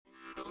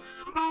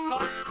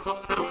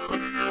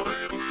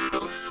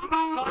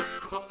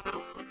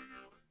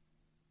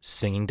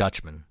Singing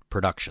Dutchman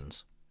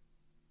Productions.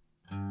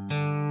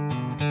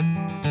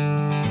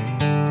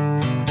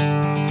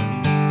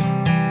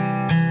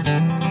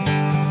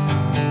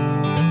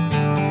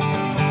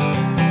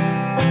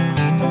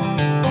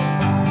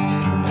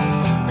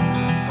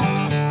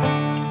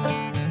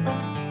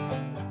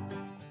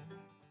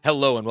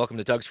 Hello and welcome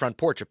to Doug's Front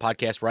Porch, a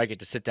podcast where I get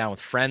to sit down with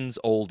friends,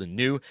 old and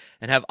new,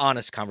 and have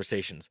honest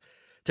conversations.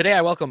 Today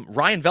I welcome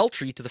Ryan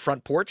Veltri to the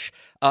front porch,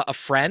 a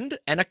friend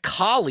and a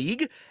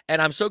colleague,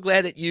 and I'm so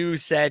glad that you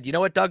said, you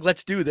know what, Doug,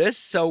 let's do this.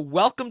 So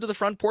welcome to the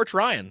front porch,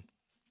 Ryan.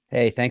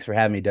 Hey, thanks for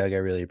having me, Doug. I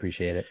really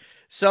appreciate it.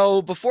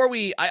 So before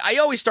I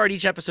always start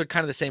each episode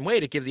kind of the same way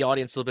to give the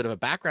audience a little bit of a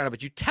background,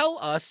 but you tell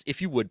us,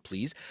 if you would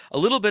please, a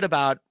little bit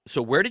about,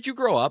 so where did you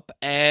grow up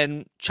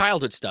and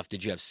childhood stuff?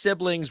 Did you have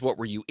siblings? What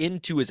were you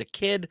into as a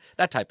kid?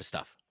 That type of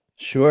stuff.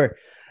 Sure.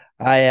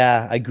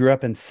 I grew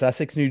up in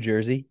Sussex, New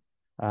Jersey,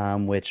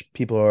 which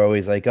people are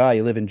always like, oh,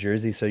 you live in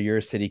Jersey, so you're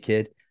a city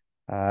kid.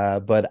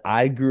 But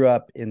I grew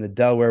up in the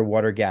Delaware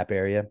Water Gap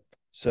area.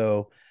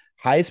 So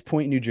highest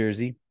point, New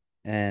Jersey.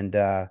 And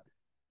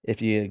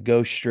if you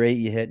go straight,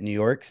 you hit New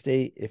York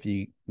State. If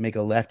you make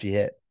a left, you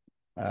hit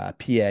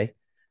PA.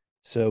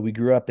 So we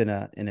grew up in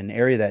an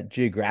area that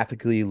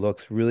geographically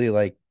looks really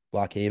like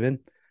Blockhaven,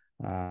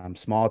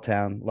 small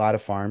town, a lot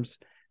of farms.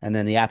 And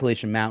then the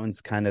Appalachian Mountains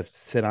kind of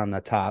sit on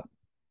the top,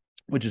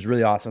 which is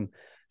really awesome.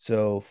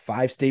 So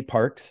 5 state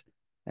parks,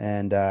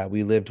 and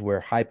we lived where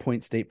High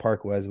Point State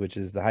Park was, which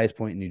is the highest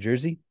point in New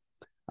Jersey.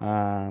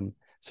 So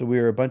we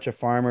were a bunch of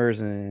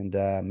farmers and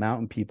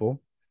mountain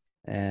people,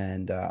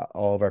 and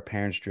all of our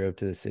parents drove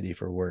to the city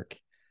for work.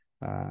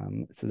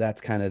 So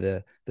that's kind of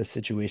the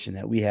situation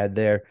that we had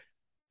there.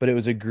 But it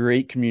was a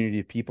great community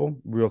of people,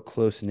 real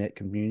close-knit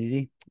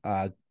community,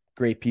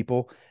 great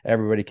people.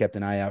 Everybody kept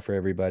an eye out for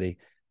everybody.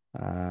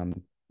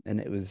 And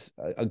it was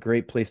a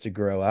great place to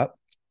grow up.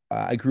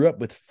 I grew up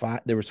with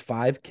there was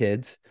 5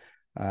 kids,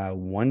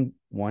 one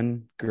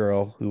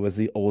girl who was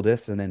the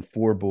oldest, and then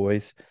 4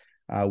 boys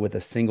with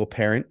a single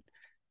parent.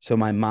 So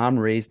my mom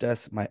raised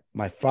us.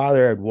 My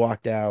father had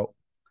walked out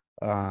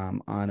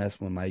on us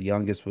when my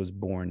youngest was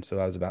born. So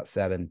I was about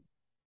 7.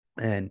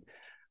 And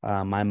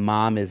my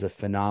mom is a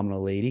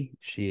phenomenal lady.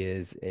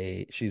 She's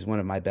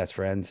one of my best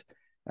friends.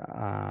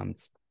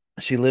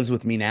 She lives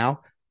with me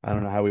now. I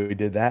don't know how we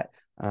did that.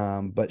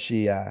 But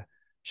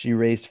she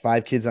raised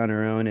 5 kids on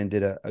her own and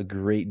did a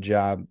great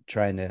job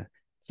trying to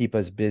keep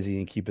us busy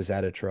and keep us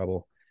out of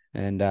trouble.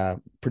 And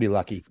pretty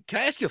lucky. Can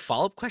I ask you a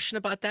follow-up question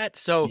about that?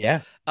 So,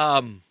 Yeah.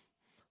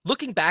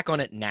 looking back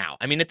on it now,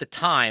 I mean, at the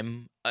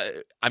time,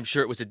 I'm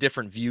sure it was a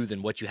different view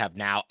than what you have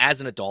now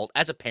as an adult,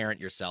 as a parent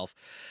yourself.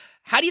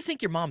 How do you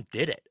think your mom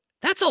did it?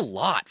 That's a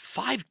lot.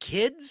 5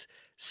 kids,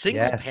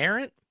 single Yes.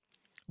 parent.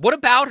 What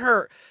about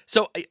her?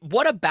 So,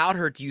 what about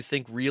her do you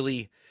think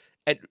really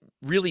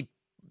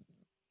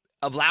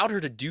allowed her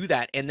to do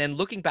that? And then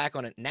looking back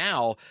on it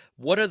now,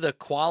 what are the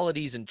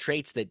qualities and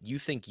traits that you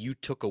think you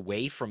took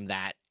away from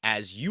that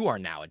as you are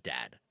now a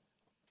dad?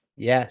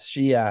 Yeah.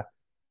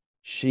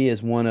 She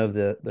is one of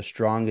the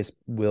strongest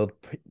willed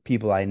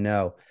people I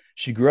know.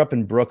 She grew up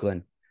in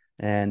Brooklyn,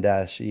 and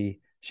she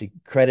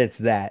credits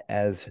that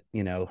as,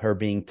 her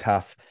being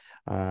tough.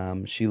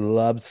 She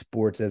loved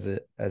sports as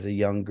a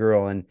young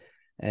girl,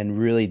 and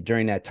really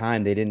during that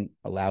time they didn't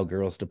allow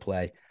girls to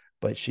play.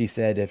 But she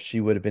said if she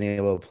would have been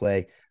able to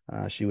play,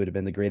 she would have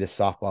been the greatest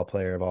softball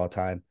player of all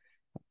time.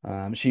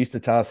 She used to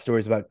tell us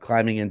stories about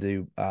climbing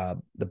into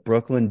the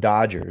Brooklyn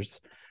Dodgers,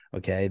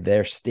 okay,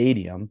 their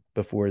stadium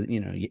before,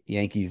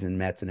 Yankees and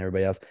Mets and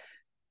everybody else,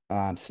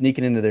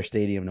 sneaking into their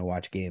stadium to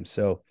watch games.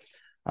 So,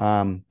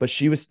 but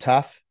she was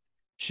tough.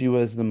 She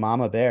was the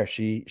mama bear.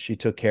 She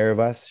took care of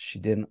us. She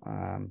didn't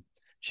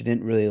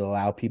really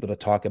allow people to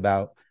talk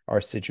about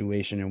our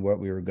situation and what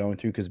we were going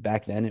through, because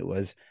back then it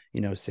was,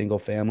 single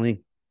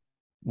family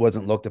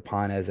wasn't looked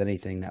upon as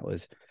anything that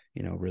was,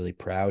 really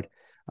proud.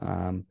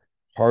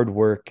 Hard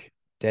work,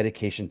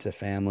 dedication to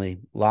family,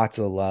 lots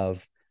of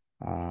love,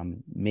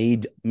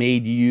 made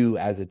you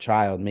as a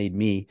child, made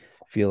me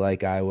feel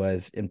like I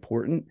was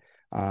important,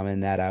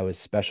 and that I was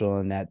special,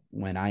 and that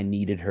when I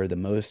needed her the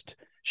most,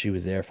 she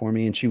was there for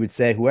me. And she would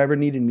say, whoever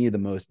needed me the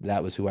most,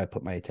 that was who I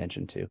put my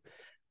attention to.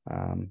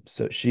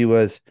 So she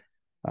was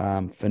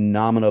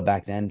phenomenal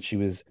back then. She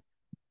was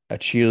a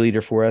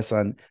cheerleader for us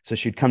so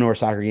she'd come to our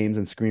soccer games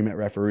and scream at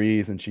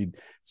referees, and she'd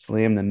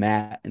slam the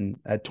mat and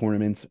at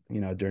tournaments,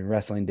 during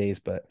wrestling days.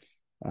 But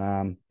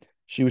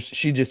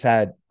she just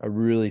had a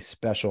really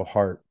special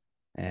heart,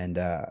 and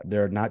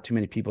there are not too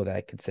many people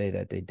that could say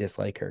that they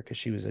dislike her, because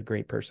she was a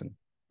great person.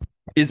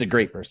 Is a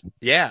great person.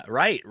 Yeah,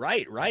 right.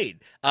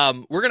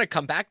 We're gonna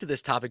come back to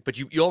this topic, but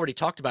you already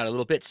talked about it a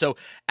little bit. So,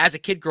 as a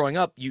kid growing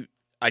up,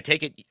 I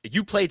take it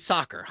you played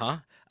soccer, huh?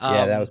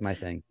 Yeah, that was my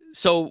thing.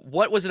 So,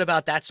 what was it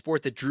about that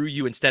sport that drew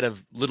you instead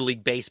of Little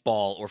League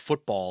baseball or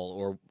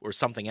football or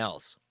something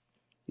else?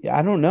 Yeah,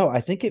 I don't know.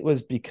 I think it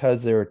was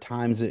because there were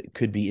times it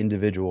could be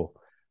individual.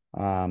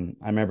 I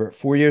remember at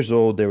 4 years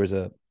old, there was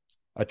a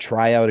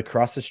tryout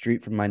across the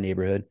street from my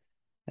neighborhood,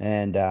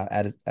 and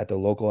at the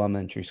local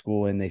elementary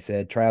school, and they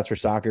said tryouts for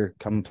soccer,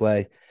 come and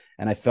play,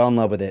 and I fell in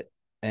love with it.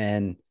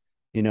 And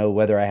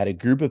whether I had a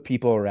group of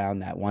people around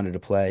that wanted to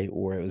play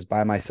or it was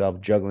by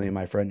myself juggling in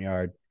my front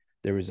yard,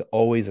 there was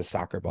always a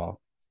soccer ball.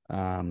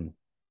 Um,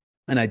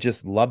 and I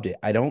just loved it.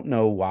 I don't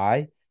know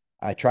why.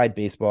 I tried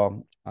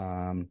baseball,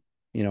 and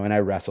I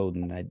wrestled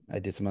and I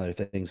did some other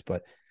things,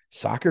 but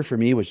soccer for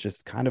me was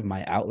just kind of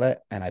my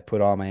outlet, and I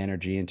put all my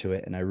energy into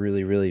it. And I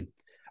really, really,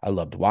 I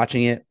loved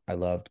watching it. I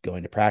loved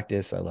going to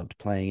practice. I loved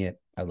playing it.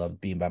 I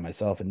loved being by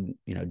myself and,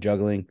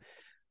 juggling.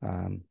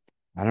 Um,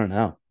 I don't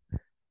know.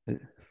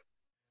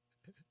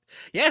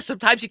 Yeah,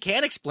 sometimes you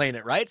can't explain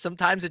it, right?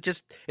 Sometimes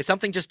it's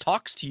something just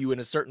talks to you in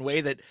a certain way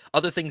that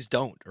other things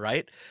don't,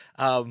 right?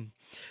 Um,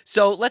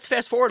 so let's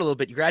fast forward a little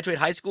bit. You graduate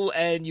high school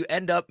and you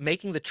end up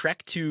making the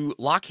trek to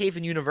Lock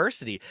Haven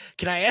University.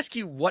 Can I ask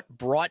you what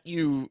brought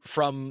you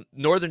from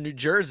northern New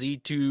Jersey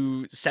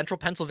to central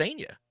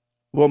Pennsylvania?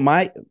 Well,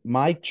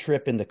 my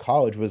trip into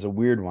college was a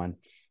weird one.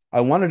 I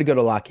wanted to go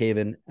to Lock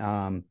Haven,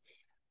 and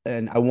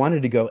I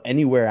wanted to go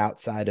anywhere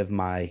outside of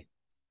my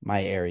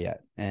area.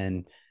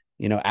 And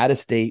out of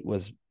state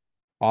was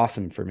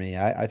awesome for me.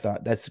 I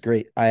thought that's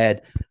great. I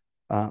had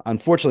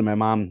unfortunately my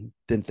mom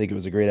didn't think it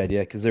was a great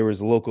idea because there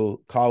was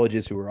local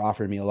colleges who were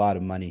offering me a lot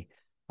of money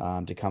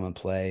to come and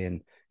play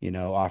and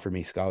offer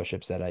me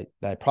scholarships that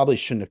I probably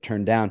shouldn't have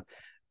turned down.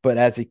 But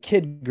as a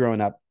kid growing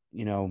up,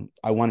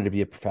 I wanted to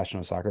be a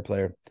professional soccer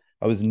player.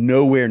 I was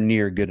nowhere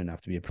near good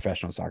enough to be a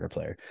professional soccer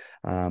player.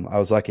 I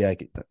was lucky I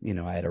could,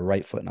 I had a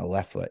right foot and a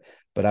left foot,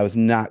 but I was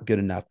not good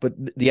enough. But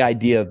the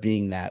idea of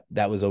being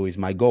that was always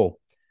my goal.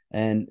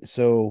 And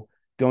so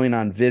going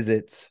on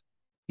visits,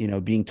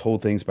 being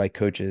told things by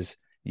coaches,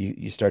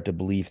 you start to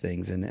believe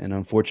things. And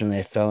unfortunately,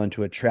 I fell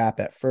into a trap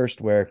at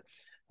first where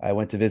I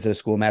went to visit a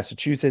school in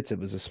Massachusetts. It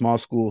was a small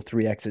school,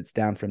 3 exits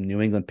down from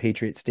New England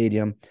Patriot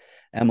Stadium.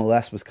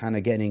 MLS was kind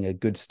of getting a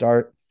good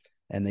start.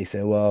 And they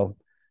say, well,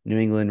 New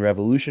England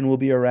Revolution will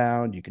be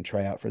around. You can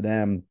try out for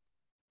them.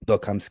 They'll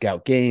come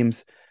scout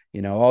games,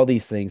 all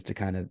these things to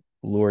kind of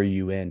lure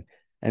you in.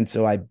 And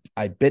so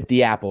I bit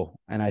the apple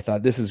and I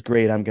thought, this is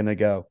great. I'm going to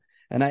go.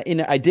 And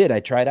I did. I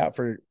tried out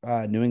for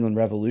New England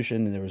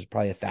Revolution, and there was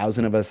probably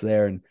 1,000 of us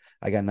there, and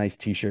I got a nice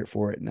T-shirt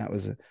for it, and that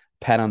was a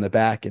pat on the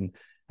back. And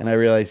I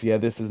realized, yeah,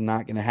 this is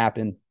not going to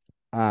happen.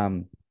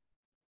 Um,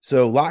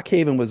 so Lock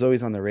Haven was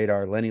always on the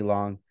radar. Lenny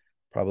Long,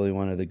 probably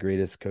one of the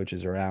greatest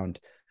coaches around,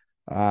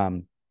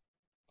 um,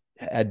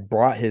 had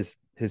brought his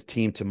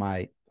team to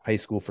my high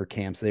school for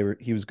camps.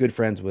 He was good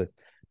friends with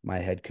my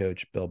head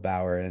coach Bill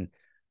Bauer, and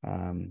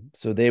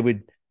so they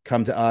would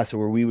come to us,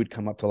 or we would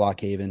come up to Lock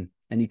Haven,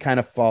 and you kind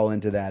of fall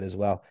into that as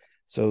well.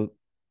 So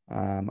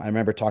I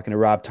remember talking to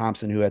Rob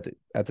Thompson, who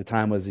at the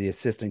time was the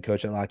assistant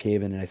coach at Lock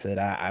Haven, and I said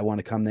I want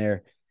to come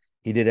there.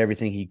 He did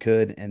everything he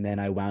could, and then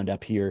I wound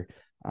up here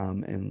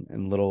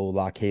in little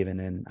Lock Haven,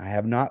 and I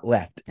have not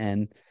left.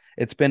 And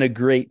it's been a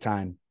great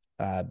time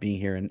being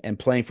here, and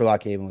playing for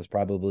Lock Haven was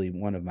probably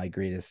one of my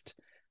greatest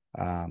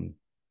um,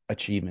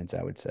 achievements,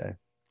 I would say.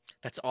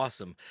 That's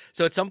awesome.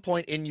 So at some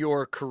point in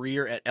your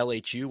career at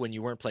LHU, when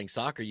you weren't playing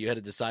soccer, you had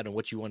to decide on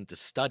what you wanted to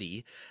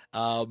study.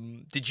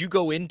 Did you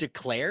go in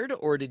declared,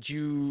 or did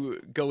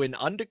you go in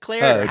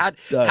undeclared, or Oh, how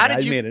Doug, did I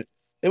you? made it.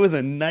 It was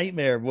a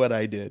nightmare of what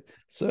I did.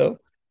 So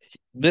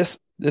this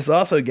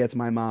also gets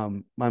my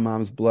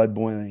mom's blood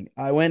boiling.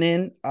 I went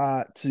in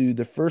to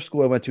the first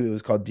school I went to. It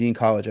was called Dean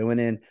College. I went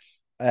in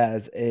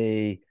as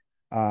a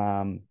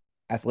um,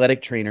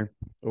 athletic trainer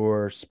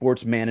or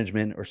sports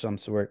management or some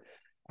sort.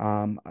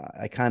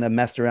 I kind of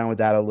messed around with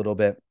that a little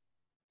bit.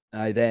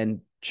 I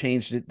then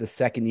changed it the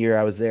second year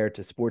I was there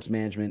to sports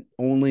management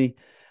only.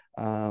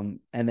 And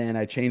then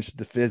I changed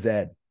to phys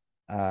ed,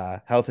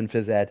 health and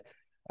phys ed,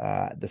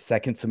 the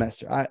second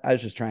semester. I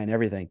was just trying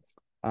everything.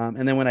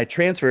 And then when I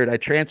transferred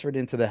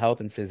into the health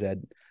and phys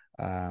ed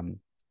um,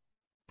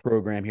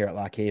 program here at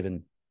Lock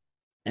Haven.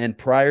 And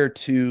prior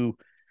to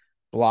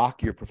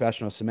block your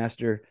professional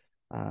semester,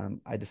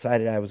 I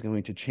decided I was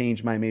going to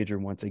change my major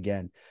once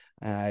again.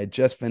 I had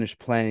just finished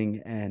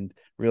playing and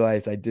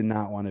realized I did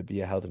not want to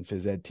be a health and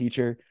phys ed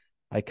teacher.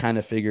 I kind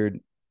of figured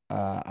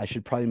I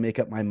should probably make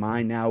up my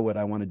mind now what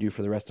I want to do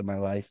for the rest of my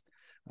life.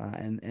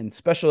 And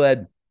special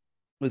ed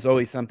was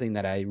always something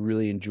that I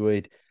really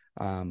enjoyed,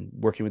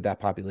 working with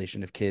that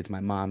population of kids. My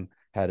mom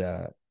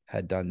had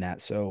done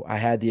that, so I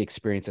had the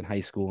experience in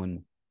high school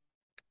and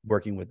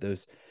working with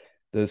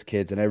those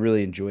kids, and I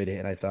really enjoyed it.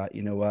 And I thought,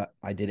 you know what,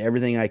 I did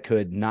everything I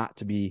could not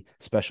to be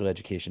special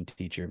education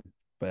teacher,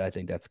 but I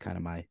think that's kind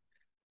of my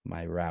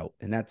route.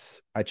 And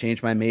that's I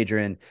changed my major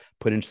and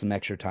put in some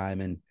extra time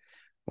and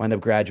wound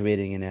up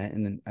graduating in it,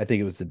 and I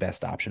think it was the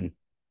best option.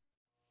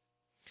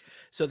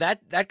 So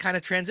that kind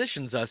of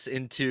transitions us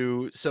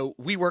into, so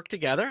we worked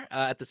together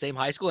at the same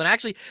high school, and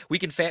actually we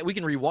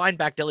can rewind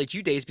back to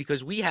LHU days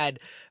because we had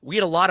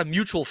a lot of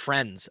mutual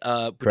friends.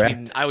 Between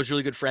Correct. I was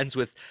really good friends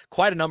with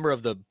quite a number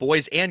of the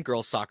boys and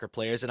girls soccer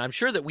players, and I'm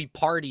sure that we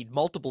partied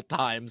multiple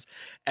times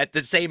at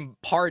the same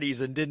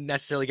parties and didn't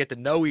necessarily get to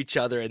know each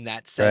other in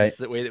that Right. sense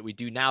the way that we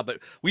do now. But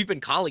we've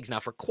been colleagues now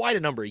for quite a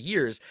number of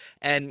years,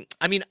 and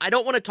I mean, I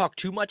don't want to talk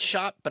too much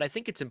shop, but I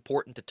think it's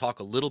important to talk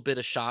a little bit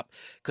of shop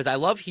because I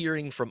love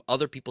hearing from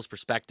other people's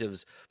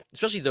perspectives,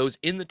 especially those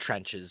in the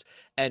trenches,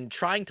 and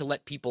trying to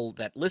let people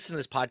that listen to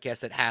this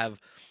podcast that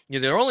have,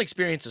 their only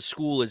experience of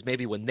school is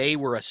maybe when they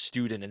were a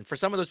student. And for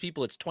some of those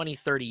people, it's 20,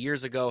 30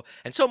 years ago,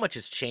 and so much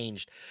has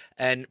changed,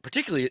 and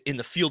particularly in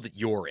the field that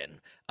you're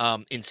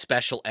in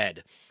special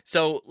ed.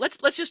 So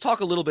let's just talk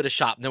a little bit of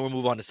shop, and then we'll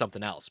move on to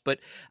something else. But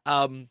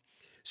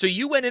so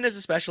you went in as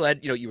a special ed,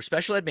 you were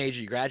special ed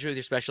major, you graduated with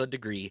your special ed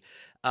degree.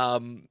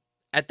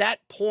 At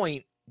that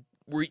point,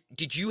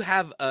 did you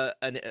have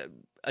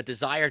a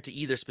desire to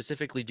either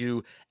specifically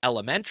do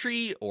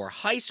elementary or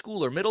high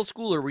school or middle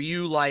school, or were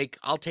you like,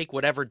 I'll take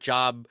whatever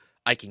job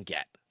I can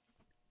get?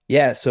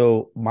 Yeah,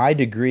 so my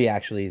degree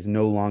actually is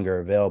no longer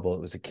available. It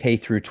was a K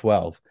through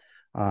 12.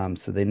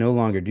 So they no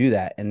longer do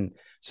that. And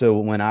so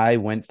when I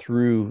went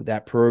through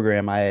that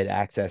program, I had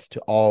access to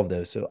all of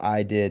those. So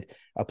I did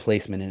a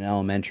placement in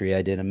elementary,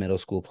 I did a middle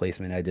school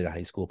placement, I did a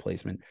high school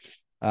placement.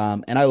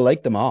 And I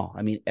liked them all.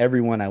 I mean,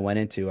 everyone I went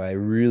into, I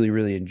really,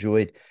 really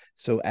enjoyed.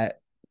 So at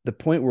the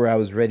point where I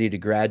was ready to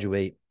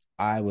graduate,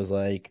 I was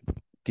like,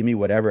 give me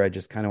whatever. I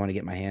just kind of want to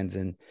get my hands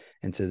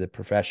into the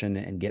profession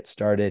and get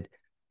started.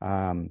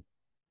 Um,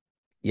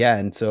 yeah,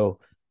 and so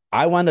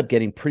I wound up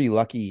getting pretty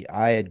lucky.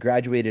 I had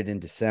graduated in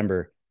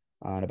December,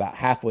 and about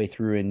halfway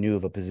through and knew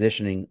of a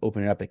positioning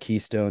opening up at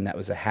Keystone that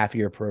was a half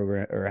year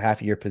program or a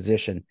half year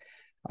position.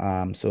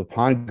 So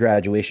upon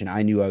graduation,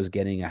 I knew I was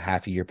getting a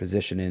half a year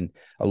position in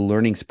a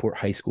learning support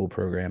high school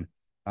program.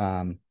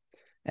 Um,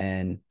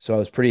 and so I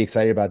was pretty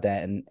excited about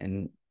that,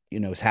 and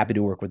was happy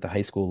to work with the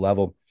high school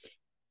level,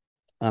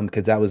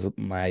 because that was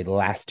my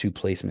last two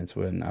placements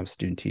when I was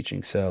student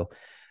teaching. So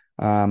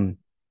um,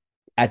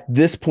 at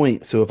this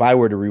point, so if I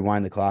were to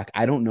rewind the clock,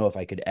 I don't know if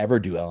I could ever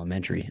do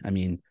elementary. I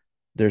mean,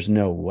 there's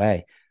no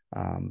way,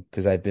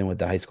 because I've been with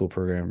the high school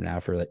program now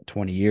for like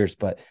 20 years.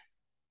 But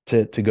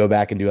to go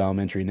back and do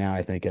elementary now,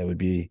 I think I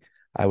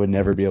would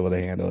never be able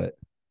to handle it.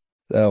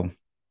 So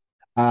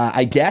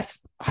I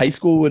guess high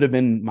school would have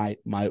been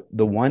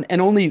the one,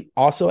 and only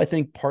also I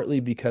think partly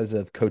because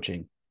of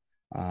coaching.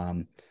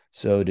 Um,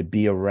 so to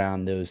be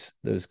around those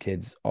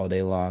kids all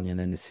day long, and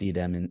then to see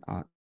them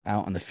out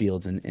on the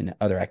fields and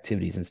other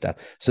activities and stuff.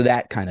 So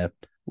that kind of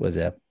was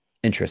a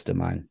interest of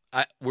mine.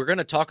 We're going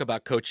to talk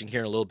about coaching here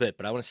in a little bit,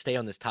 but I want to stay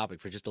on this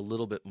topic for just a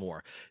little bit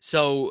more.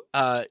 So,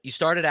 you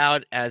started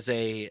out as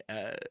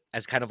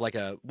kind of like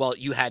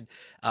you had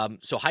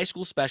so high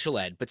school special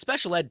ed, but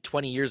special ed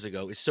 20 years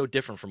ago is so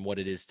different from what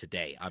it is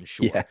today, I'm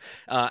Yeah,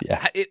 sure.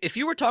 yeah. If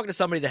you were talking to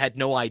somebody that had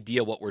no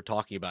idea what we're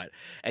talking about,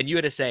 and you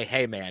had to say,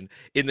 "Hey, man,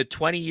 in the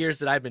 20 years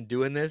that I've been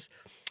doing this."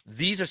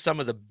 These are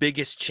some of the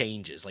biggest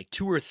changes, like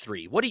two or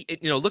three. What do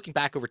looking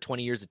back over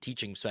 20 years of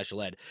teaching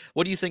special ed,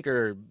 what do you think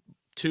are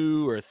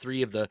two or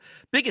three of the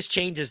biggest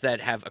changes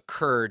that have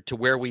occurred to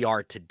where we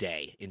are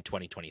today in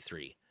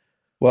 2023?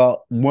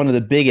 Well, one of the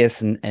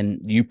biggest,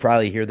 and you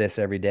probably hear this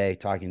every day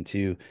talking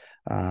to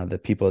the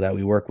people that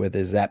we work with,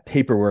 is that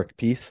paperwork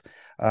piece.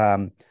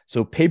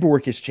 So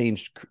paperwork has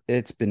changed.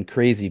 It's been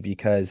crazy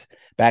because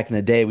back in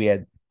the day we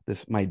had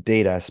this might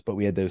date us, but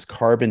we had those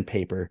carbon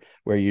paper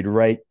where you'd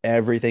write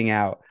everything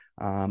out,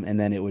 and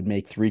then it would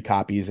make three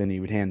copies and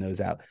you would hand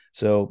those out.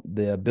 So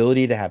the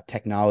ability to have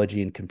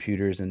technology and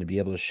computers and to be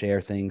able to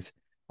share things,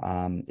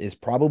 is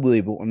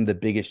probably one of the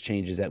biggest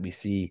changes that we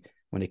see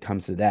when it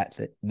comes to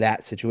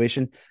that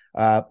situation.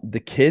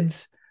 The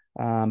kids,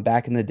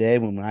 back in the day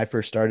when I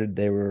first started,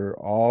 they were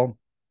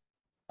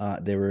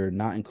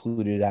not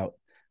included out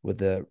with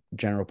the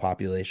general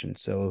population.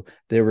 So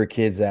there were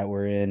kids that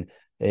were in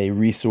a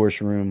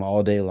resource room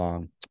all day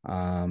long.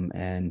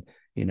 And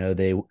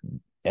they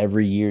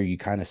every year you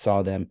kind of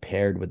saw them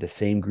paired with the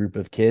same group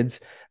of kids.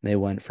 They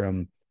went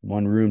from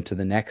one room to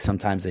the next.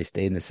 Sometimes they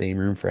stayed in the same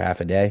room for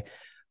half a day.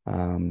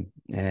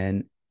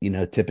 And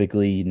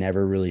typically you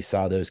never really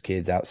saw those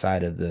kids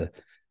outside of the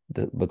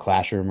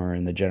classroom or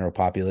in the general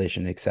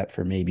population, except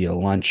for maybe a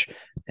lunch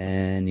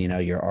and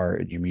your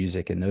art and your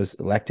music and those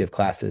elective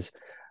classes.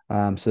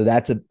 So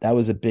that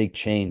was a big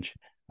change.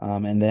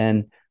 And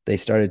then they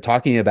started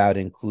talking about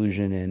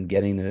inclusion and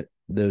getting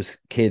those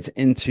kids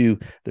into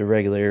the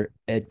regular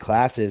ed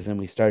classes, and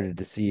we started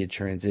to see a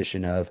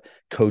transition of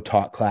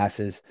co-taught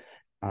classes.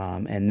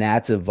 And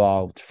that's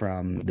evolved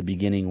from the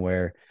beginning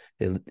where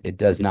it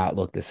does not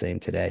look the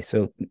same today.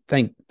 So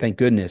thank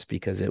goodness,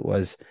 because it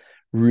was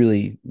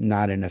really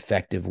not an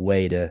effective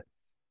way to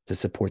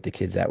support the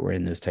kids that were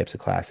in those types of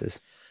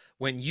classes.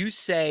 When you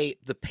say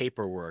the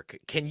paperwork,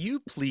 can you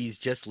please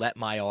just let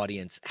my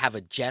audience have a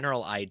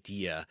general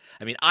idea?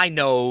 I mean, I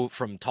know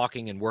from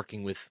talking and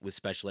working with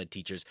special ed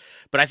teachers,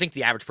 but I think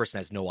the average person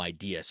has no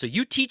idea. So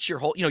you teach your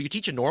whole, you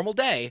teach a normal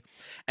day,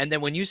 and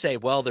then when you say,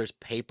 well, there's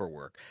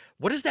paperwork,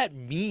 what does that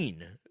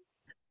mean?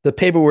 The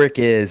paperwork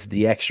is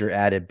the extra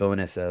added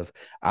bonus of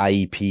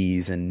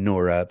IEPs and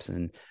NORUPs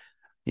and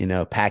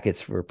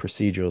packets for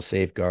procedural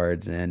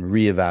safeguards and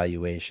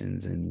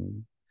reevaluations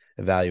and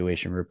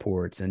evaluation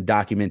reports and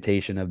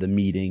documentation of the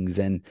meetings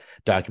and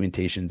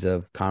documentations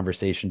of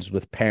conversations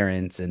with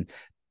parents and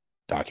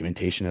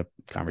documentation of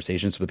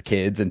conversations with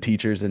kids and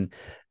teachers and,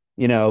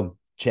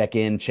 check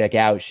in, check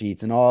out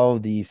sheets and all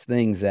of these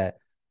things that,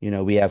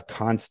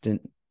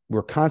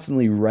 we're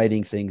constantly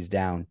writing things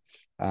down,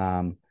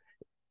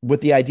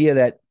 with the idea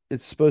that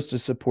it's supposed to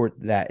support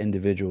that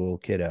individual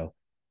kiddo.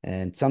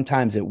 And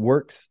sometimes it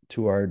works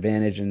to our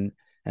advantage, and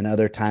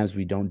other times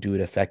we don't do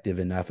it effective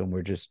enough and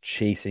we're just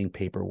chasing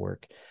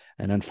paperwork.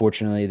 And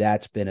unfortunately,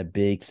 that's been a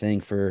big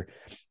thing for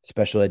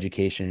special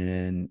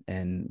education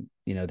and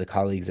the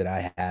colleagues that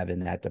I have in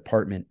that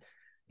department.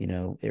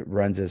 It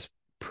runs us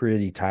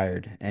pretty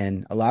tired,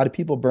 and a lot of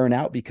people burn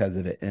out because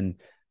of it. And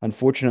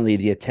unfortunately,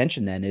 the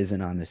attention then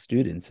isn't on the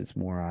students, it's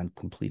more on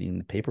completing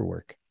the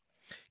paperwork.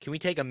 Can we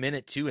take a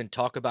minute too and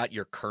talk about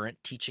your current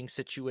teaching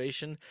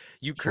situation?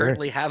 You Sure.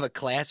 currently have a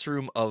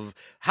classroom of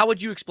how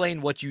would you explain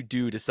what you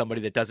do to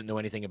somebody that doesn't know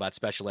anything about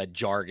special ed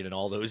jargon and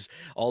all those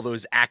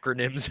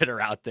acronyms that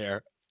are out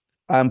there?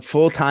 I'm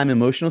full-time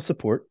emotional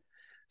support.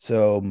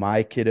 So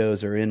my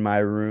kiddos are in my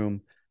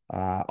room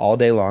all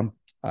day long.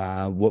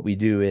 What we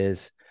do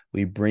is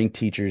we bring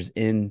teachers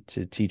in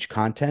to teach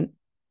content.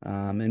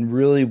 And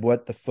really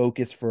what the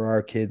focus for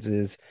our kids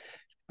is,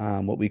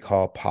 what we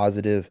call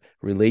positive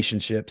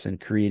relationships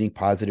and creating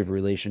positive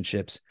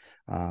relationships,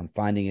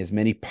 finding as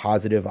many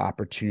positive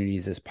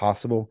opportunities as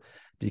possible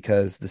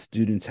because the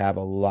students have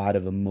a lot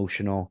of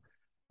emotional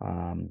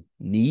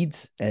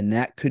needs, and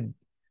that could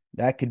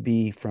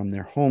be from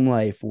their home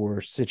life or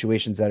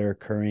situations that are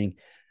occurring.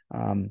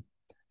 Um,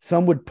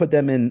 some would put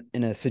them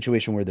in a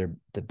situation where they're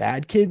the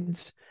bad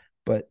kids,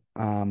 but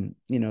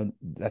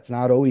that's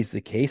not always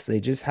the case. They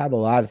just have a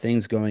lot of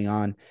things going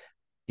on,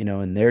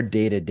 in their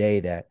day to day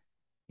that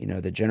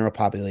the general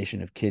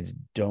population of kids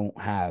don't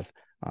have,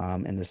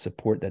 and the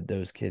support that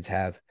those kids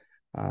have.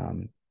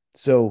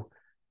 So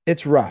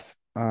it's rough.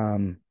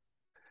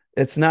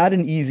 It's not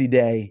an easy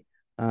day.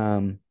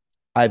 Um,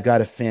 I've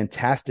got a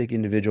fantastic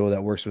individual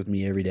that works with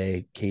me every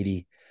day,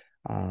 Katie.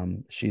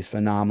 She's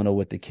phenomenal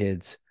with the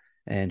kids,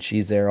 and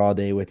she's there all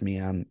day with me.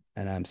 And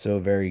I'm so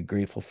very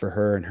grateful for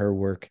her and her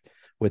work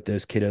with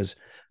those kiddos.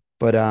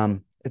 But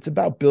it's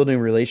about building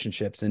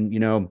relationships, and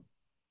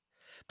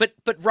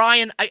But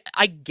Ryan,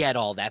 I get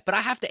all that, but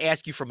I have to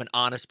ask you from an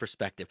honest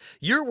perspective.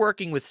 You're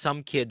working with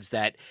some kids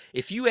that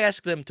if you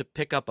ask them to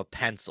pick up a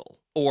pencil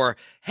or,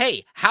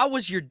 hey, how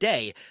was your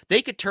day?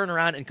 They could turn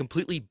around and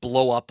completely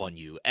blow up on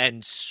you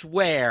and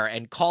swear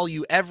and call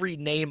you every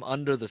name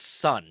under the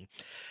sun.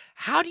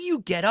 How do you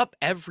get up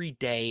every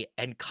day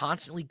and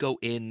constantly go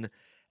in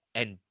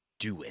and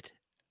do it?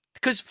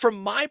 Because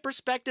from my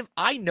perspective,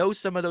 I know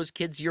some of those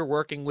kids you're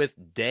working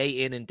with day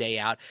in and day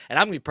out. And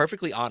I'm going to be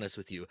perfectly honest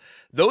with you.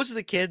 Those are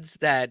the kids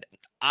that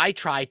I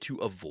try to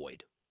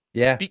avoid.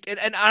 yeah,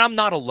 And I'm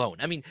not alone.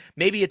 I mean,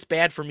 maybe it's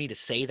bad for me to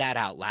say that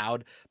out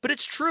loud, but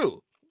it's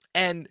true.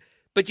 And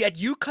but yet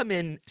you come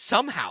in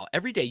somehow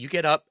every day, you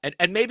get up,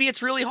 and maybe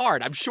it's really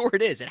hard. I'm sure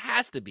it is. It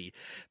has to be.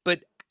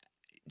 But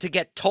to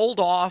get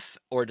told off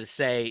or to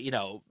say,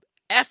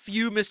 F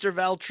you, Mr.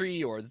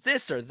 Veltri, or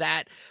this or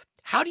that,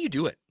 how do you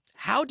do it?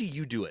 How do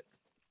you do it?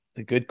 it's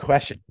a good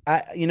question.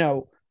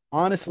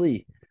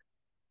 Honestly,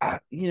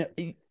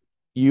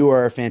 you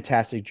are a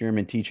fantastic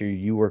German teacher.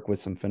 You work with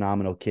some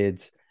phenomenal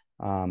kids.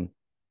 Um,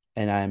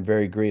 and I am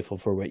very grateful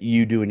for what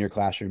you do in your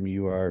classroom.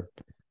 You are,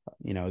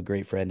 a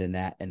great friend in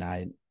that. And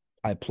I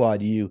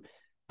applaud you.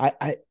 I,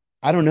 I,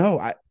 I don't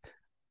know.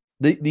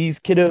 These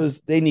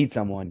kiddos, they need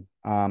someone.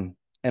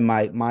 And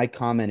my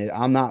comment is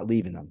I'm not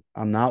leaving them.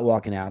 I'm not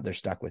walking out. They're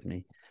stuck with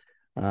me.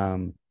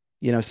 Um,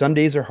 some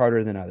days are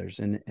harder than others.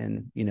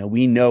 And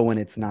we know when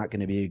it's not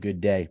going to be a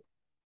good day,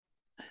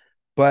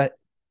 but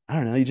I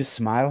don't know, you just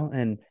smile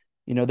and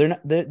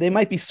they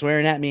might be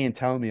swearing at me and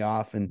telling me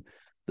off, and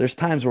there's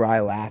times where I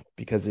laugh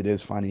because it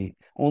is funny,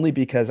 only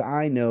because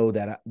I know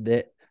that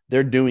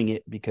they're doing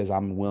it because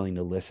I'm willing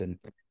to listen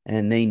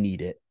and they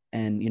need it.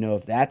 And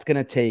if that's going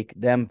to take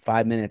them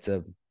 5 minutes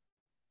of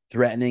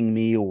threatening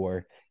me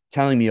or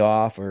telling me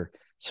off or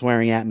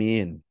swearing at me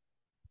and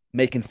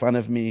making fun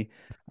of me,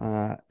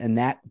 and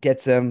that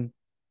gets them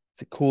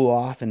to cool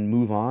off and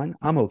move on,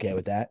 I'm okay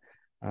with that.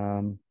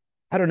 Um,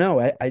 I don't know.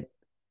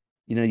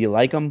 You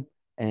like them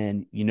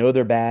and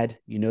they're bad,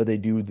 they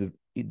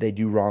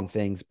do wrong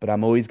things, but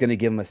I'm always going to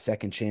give them a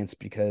second chance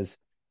because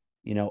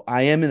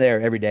I am there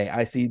every day.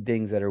 I see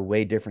things that are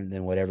way different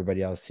than what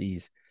everybody else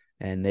sees,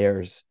 and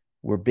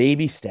we're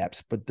baby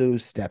steps, but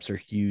those steps are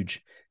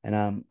huge.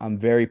 And I'm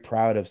very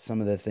proud of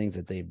some of the things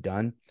that they've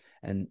done.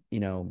 And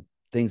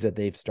things that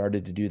they've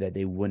started to do that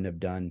they wouldn't have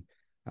done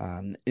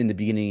in the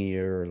beginning of the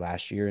year or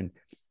last year. And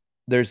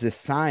there's this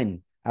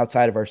sign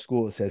outside of our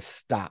school that says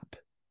stop.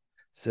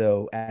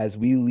 So as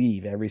we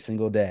leave every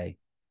single day,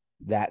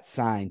 that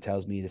sign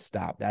tells me to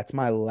stop. That's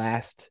my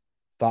last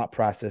thought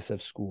process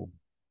of school.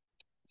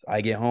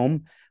 I get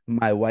home.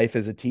 My wife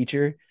is a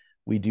teacher.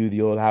 We do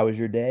the old, how was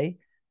your day?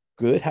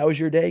 Good. How was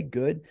your day?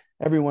 Good.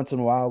 Every once in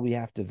a while, we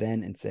have to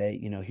vent and say,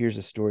 here's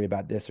a story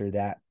about this or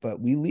that,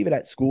 but we leave it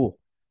at school.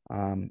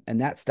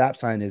 And that stop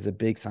sign is a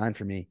big sign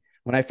for me.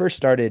 When I first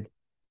started,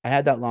 I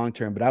had that long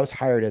term, but I was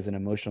hired as an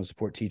emotional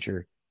support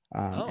teacher.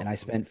 And I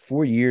spent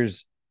 4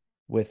 years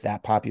with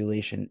that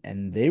population,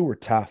 and they were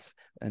tough.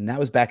 And that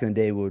was back in the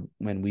day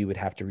when we would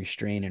have to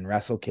restrain and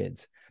wrestle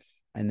kids,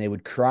 and they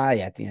would cry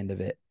at the end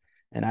of it,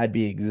 and I'd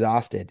be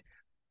exhausted.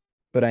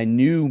 But I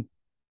knew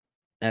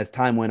as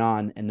time went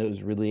on and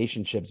those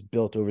relationships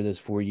built over those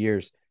 4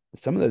 years,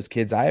 some of those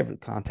kids I have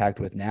contact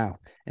with now,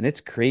 and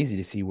it's crazy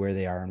to see where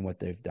they are and what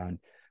they've done.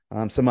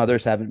 Some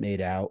others haven't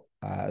made out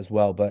as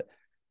well, but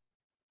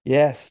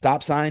yeah,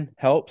 stop sign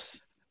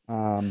helps.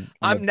 I'm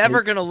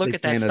never going to look big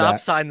at that fan of stop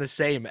that. sign the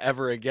same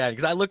ever again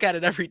because I look at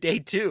it every day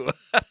too.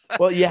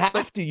 Well, But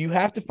you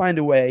have to find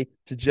a way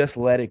to just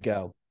let it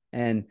go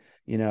and,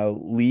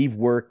 leave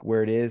work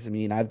where it is. I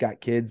mean, I've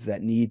got kids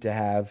that need to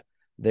have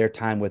their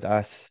time with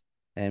us,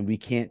 and we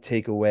can't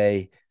take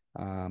away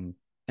an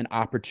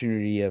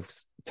opportunity of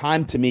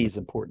time. To me is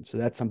important. So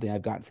that's something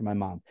I've gotten from my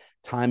mom.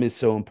 Time is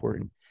so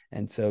important.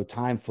 And so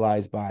time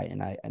flies by,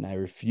 and I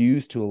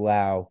refuse to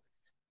allow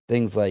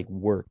things like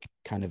work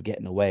kind of get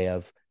in the way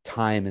of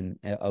time and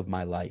of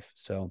my life.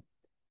 So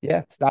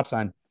yeah, stop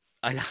sign.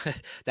 I,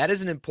 that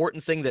is an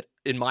important thing that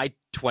in my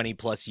 20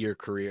 plus year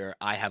career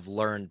I have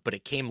learned, but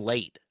it came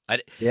late.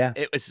 Yeah.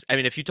 It was, I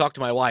mean, if you talk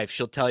to my wife,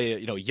 she'll tell you,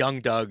 young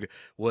Doug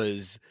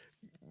was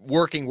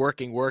working,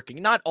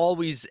 not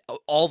always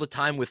all the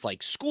time with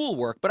like school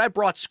work, but I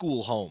brought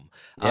school home.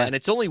 Yeah. And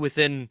it's only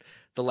within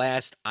the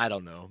last, I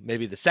don't know,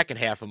 maybe the second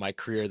half of my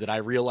career that I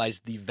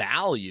realized the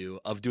value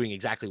of doing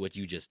exactly what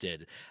you just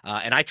did.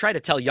 And I try to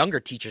tell younger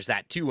teachers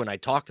that too when I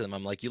talk to them.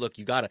 I'm like, you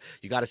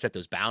gotta set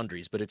those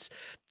boundaries. But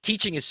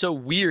teaching is so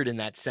weird in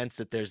that sense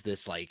that there's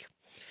this like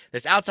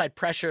there's outside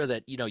pressure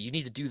that you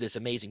need to do this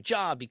amazing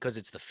job because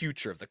it's the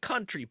future of the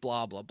country,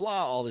 blah blah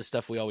blah, all this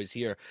stuff we always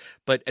hear.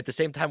 But at the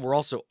same time, we're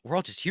all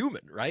just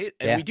human, right?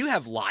 And Yeah. we do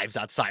have lives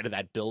outside of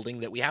that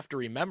building that we have to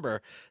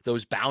remember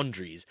those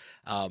boundaries.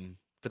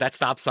 But that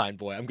stop sign,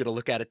 boy, I'm gonna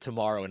look at it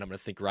tomorrow and I'm gonna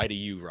think right of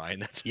you, Ryan.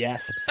 That's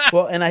Yes.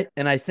 Well, and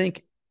I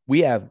think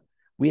we have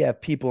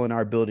people in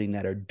our building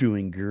that are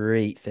doing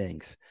great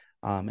things.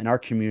 And our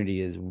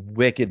community is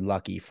wicked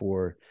lucky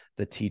for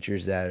the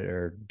teachers that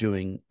are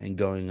doing and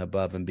going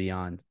above and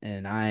beyond.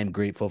 And I am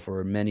grateful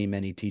for many,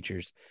 many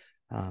teachers.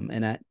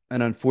 And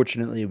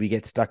unfortunately, we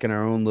get stuck in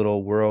our own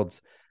little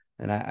worlds.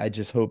 And I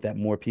just hope that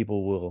more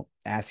people will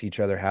ask each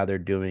other how they're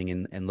doing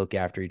and look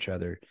after each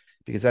other,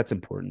 because that's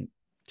important.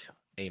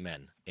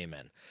 Amen.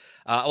 Amen.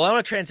 Well, I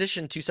want to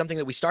transition to something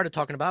that we started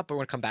talking about, but we're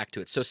going to come back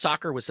to it. So,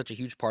 soccer was such a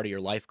huge part of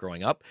your life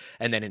growing up,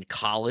 and then in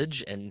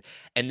college, and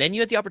then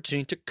you had the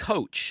opportunity to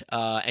coach,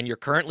 and you're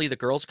currently the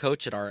girls'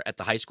 coach at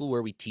the high school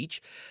where we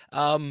teach.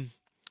 Well,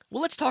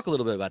 let's talk a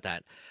little bit about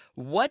that.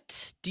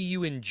 What do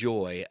you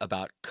enjoy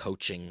about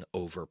coaching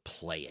over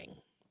playing?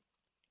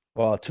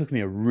 Well, it took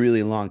me a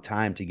really long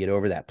time to get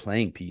over that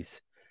playing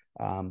piece.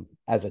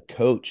 As a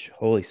coach,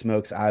 holy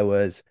smokes, I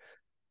was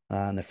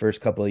in the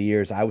first couple of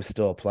years, I was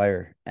still a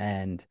player,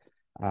 and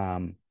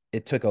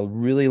it took a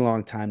really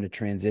long time to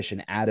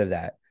transition out of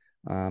that.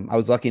 I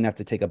was lucky enough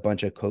to take a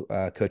bunch of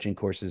coaching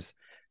courses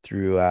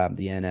through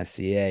the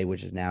NSCA,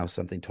 which is now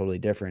something totally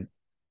different,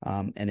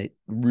 and it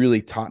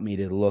really taught me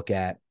to look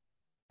at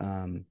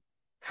um,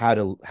 how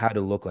to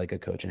look like a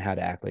coach and how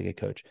to act like a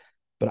coach.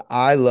 But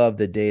I love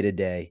the day to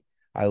day.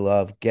 I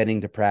love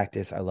getting to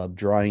practice. I love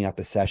drawing up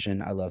a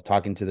session. I love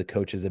talking to the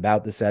coaches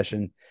about the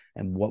session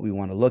and what we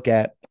want to look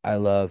at. I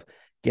love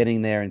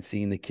getting there and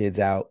seeing the kids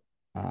out,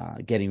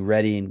 getting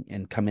ready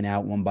and coming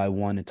out one by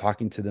one and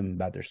talking to them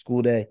about their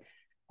school day.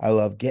 I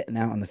love getting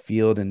out on the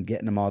field and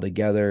getting them all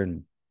together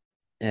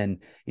and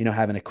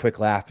having a quick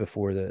laugh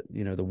before the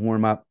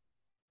warm up.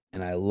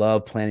 And I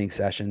love planning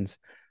sessions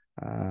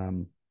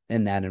in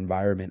that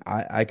environment.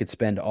 I could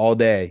spend all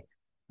day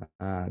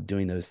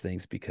doing those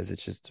things because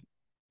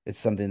it's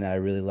something that I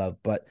really love.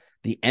 But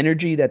the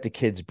energy that the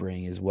kids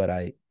bring is what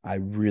I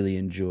really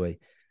enjoy.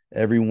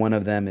 Every one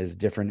of them is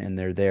different, and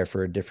they're there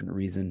for a different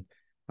reason.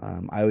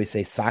 I always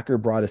say soccer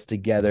brought us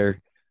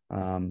together,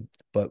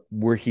 but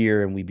we're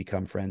here and we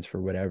become friends for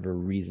whatever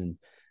reason,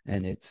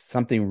 and it's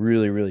something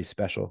really, really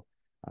special.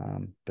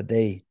 But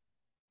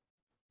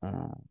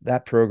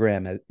that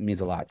program means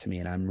a lot to me,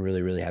 and I'm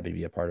really, really happy to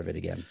be a part of it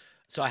again.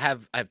 So I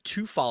have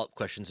two follow-up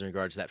questions in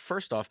regards to that.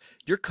 First off,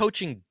 you're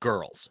coaching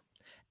girls,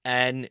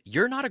 and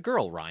you're not a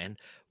girl, Ryan.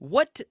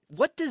 What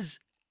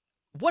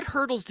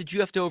hurdles did you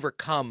have to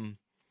overcome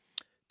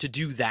to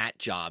do that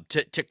job,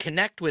 to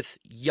connect with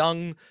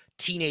young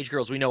teenage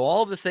girls. We know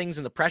all of the things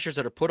and the pressures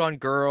that are put on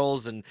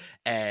girls and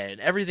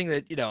everything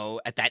that,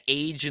 at that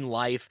age in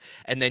life.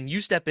 And then you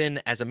step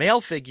in as a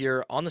male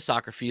figure on the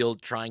soccer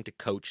field trying to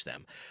coach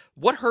them.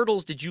 What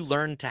hurdles did you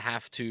learn to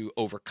have to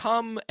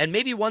overcome, and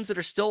maybe ones that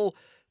are still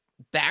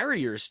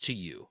barriers to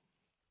you?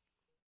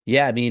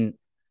 Yeah, I mean,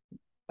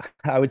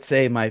 I would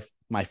say my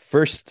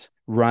first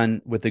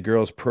run with the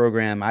girls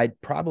program, I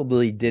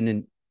probably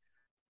didn't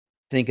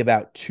think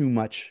about too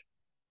much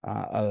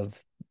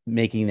of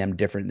making them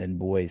different than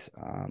boys.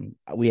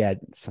 We had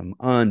some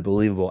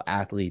unbelievable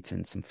athletes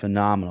and some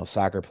phenomenal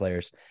soccer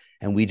players,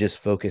 and we just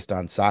focused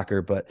on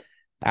soccer. But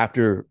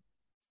after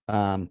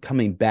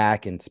coming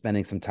back and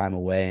spending some time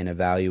away and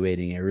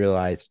evaluating, I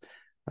realized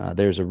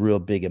there's a real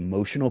big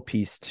emotional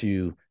piece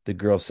to the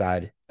girl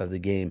side of the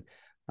game.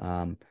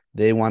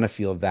 They want to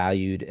feel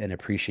valued and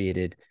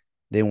appreciated.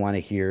 They want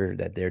to hear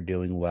that they're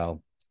doing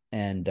well.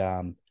 And,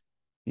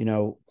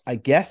 I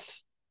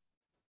guess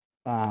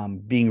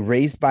being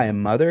raised by a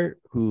mother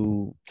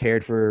who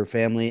cared for her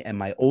family and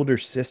my older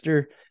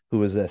sister, who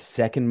was a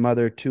second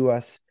mother to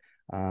us,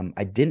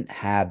 I didn't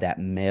have that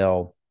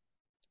male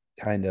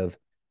kind of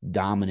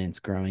dominance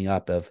growing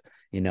up of,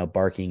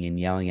 barking and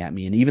yelling at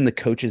me. And even the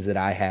coaches that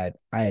I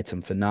had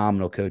some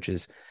phenomenal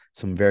coaches,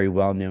 some very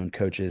well-known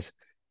coaches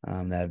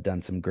that have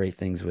done some great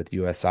things with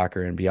U.S.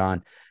 soccer and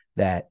beyond,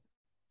 that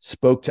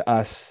spoke to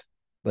us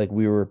like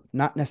we were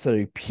not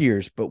necessarily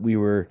peers, but we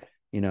were,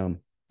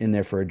 in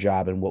there for a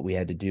job and what we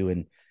had to do.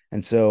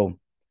 And so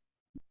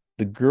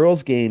the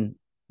girls game,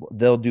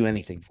 they'll do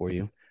anything for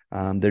you.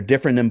 They're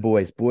different than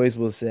boys. Boys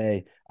will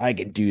say, I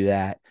could do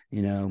that.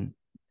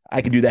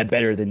 I can do that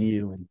better than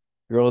you. And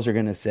girls are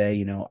going to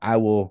say, I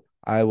will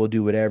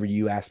do whatever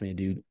you ask me to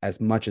do as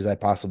much as I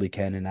possibly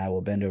can. And I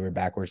will bend over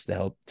backwards to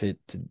help to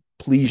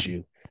please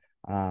you.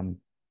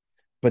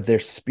 But their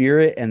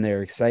spirit and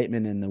their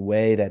excitement and the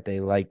way that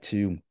they like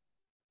to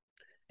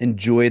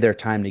enjoy their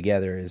time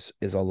together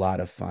is a lot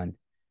of fun.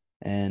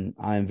 And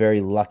I'm very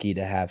lucky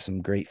to have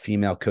some great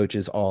female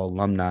coaches, all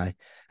alumni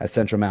at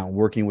Central Mountain,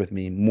 working with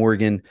me.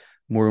 Morgan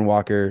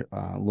Walker,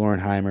 Lauren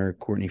Heimer,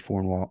 Courtney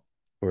Fornwall,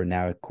 or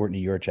now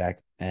Courtney Yorchak,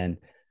 and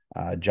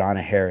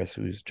Jonna Harris,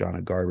 who's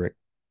Jonna Garbrick,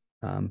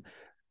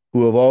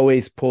 who have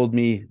always pulled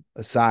me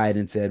aside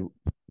and said,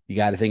 you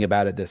got to think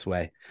about it this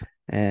way.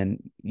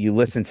 And you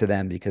listen to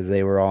them because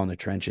they were all in the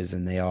trenches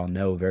and they all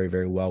know very,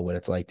 very well what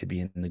it's like to be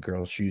in the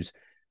girls' shoes.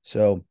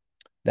 So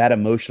that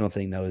emotional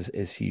thing, though,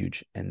 is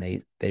huge,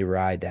 and they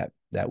ride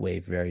that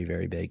wave very,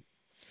 very big.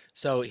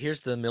 So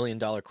here's the $1 million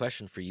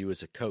question for you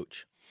as a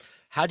coach.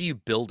 How do you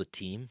build a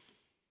team?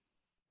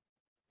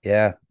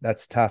 Yeah,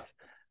 that's tough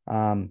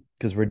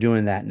because we're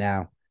doing that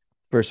now.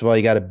 First of all,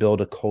 you got to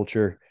build a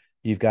culture.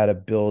 You've got to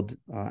build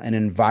an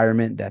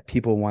environment that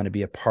people want to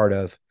be a part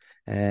of,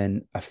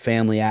 and a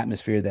family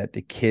atmosphere that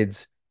the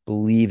kids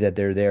believe that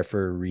they're there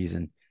for a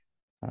reason.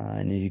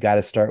 And you got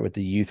to start with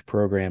the youth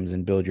programs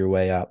and build your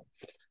way up.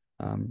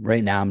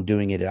 Right now, I'm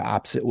doing it the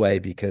opposite way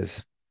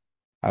because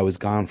I was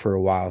gone for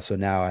a while. So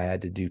now I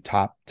had to do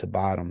top to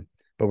bottom,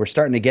 but we're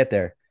starting to get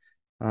there.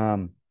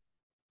 And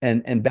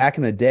back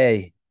in the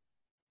day,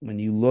 when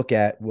you look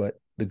at what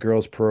the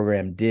girls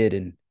program did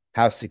and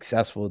how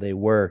successful they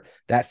were,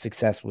 that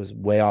success was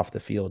way off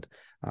the field.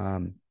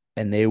 And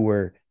they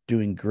were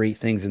doing great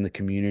things in the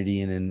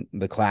community and in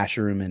the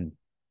classroom and,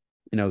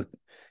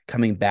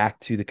 coming back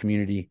to the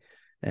community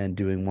and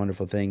doing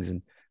wonderful things.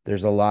 And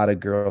there's a lot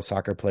of girl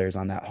soccer players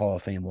on that Hall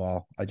of Fame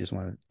wall. I just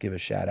want to give a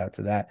shout out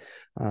to that.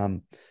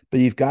 But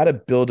you've got to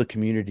build a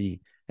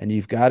community and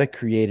you've got to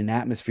create an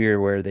atmosphere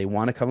where they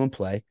want to come and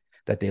play,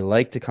 that they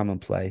like to come and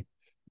play,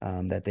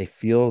 that they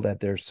feel that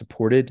they're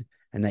supported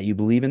and that you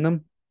believe in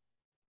them.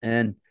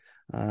 And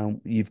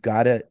you've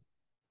got to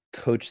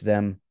coach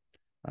them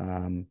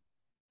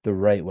the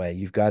right way.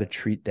 You've got to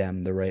treat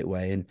them the right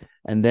way.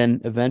 And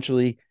then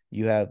eventually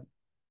you have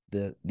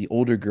the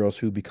older girls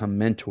who become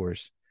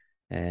mentors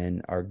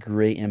and are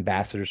great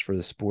ambassadors for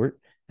the sport,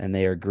 and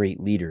they are great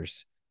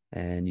leaders.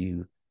 And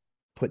you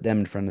put them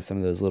in front of some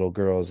of those little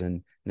girls,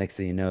 and next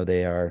thing you know,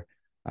 they're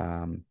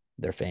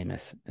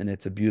famous, and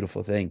it's a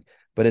beautiful thing.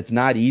 But it's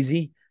not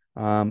easy.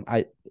 Back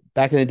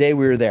in the day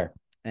we were there,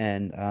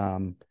 and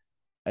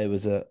it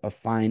was a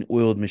fine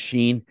oiled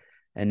machine.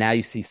 And now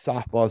you see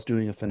softball is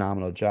doing a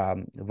phenomenal job.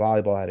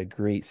 Volleyball had a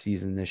great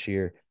season this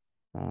year.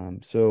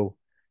 So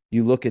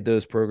you look at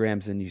those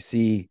programs and you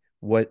see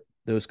what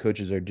those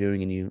coaches are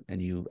doing,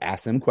 and you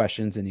ask them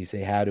questions and you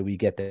say, how do we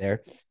get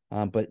there?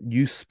 But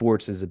youth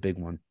sports is a big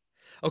one.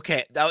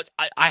 Okay,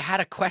 I had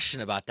a question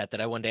about that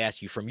I wanted to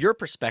ask you from your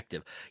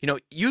perspective.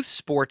 Youth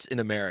sports in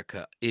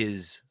America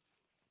is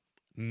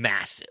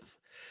massive.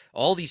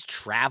 All these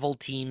travel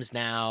teams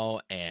now,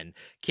 and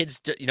kids,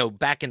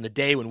 back in the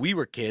day when we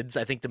were kids,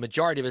 I think the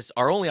majority of us,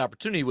 our only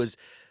opportunity was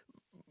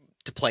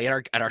to play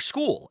at our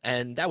school,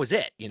 and that was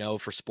it,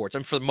 for sports,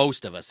 and for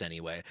most of us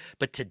anyway.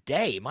 But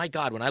today, my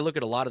God, when I look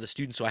at a lot of the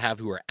students who I have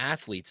who are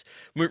athletes,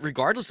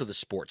 regardless of the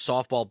sport,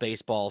 softball,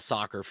 baseball,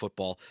 soccer,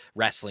 football,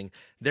 wrestling,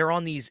 they're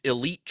on these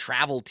elite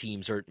travel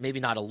teams, or maybe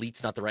not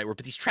elite's not the right word,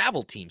 but these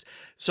travel teams.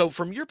 So,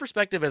 from your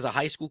perspective as a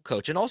high school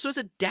coach and also as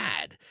a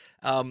dad,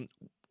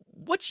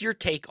 what's your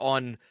take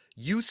on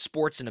youth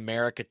sports in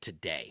America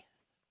today?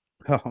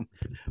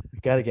 We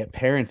got to get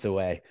parents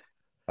away.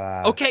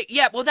 Uh, Okay,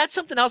 yeah, well, that's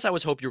something else I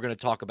was hoping you were going to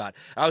talk about.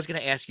 I was going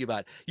to ask you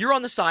about. You're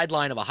on the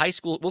sideline of a high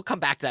school. We'll come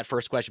back to that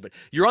first question, but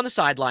you're on the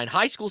sideline,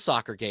 high school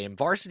soccer game,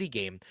 varsity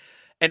game,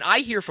 and I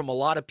hear from a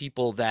lot of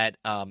people that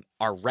are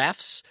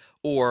refs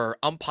or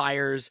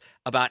umpires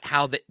about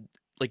how that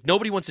like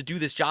nobody wants to do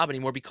this job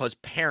anymore because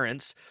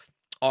parents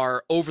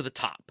are over the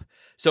top.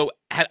 So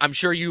I'm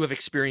sure you have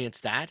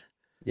experienced that.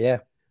 yeah.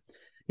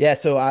 Yeah.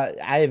 So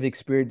I have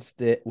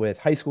experienced it with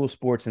high school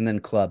sports and then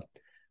club.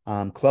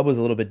 Club was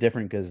a little bit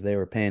different because they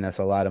were paying us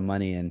a lot of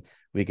money and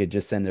we could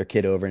just send their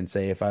kid over and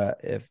say, if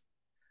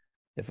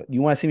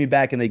you want to see me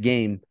back in the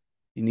game,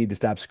 you need to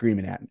stop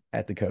screaming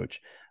at the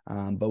coach.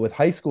 But with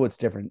high school, it's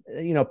different.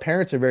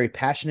 Parents are very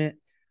passionate.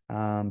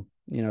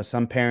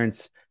 Some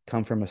parents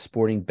come from a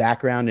sporting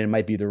background and it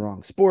might be the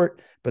wrong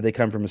sport, but they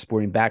come from a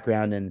sporting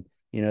background and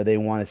they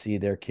want to see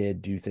their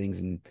kid do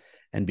things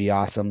and be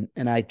awesome.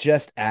 And I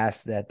just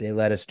ask that they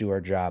let us do our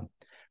job.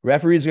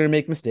 Referees are going to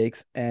make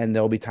mistakes, and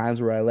there'll be times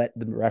where I let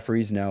the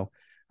referees know.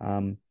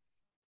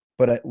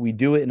 But we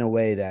do it in a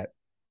way that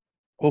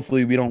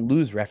hopefully we don't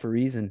lose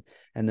referees and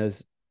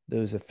those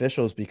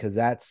officials because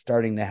that's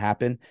starting to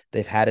happen.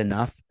 They've had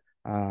enough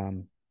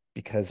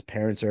because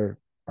parents are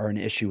an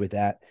issue with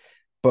that.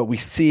 But we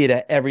see it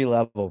at every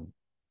level.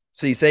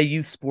 So you say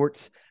youth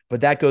sports,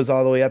 but that goes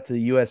all the way up to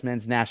the U.S.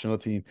 men's national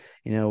team.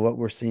 What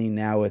we're seeing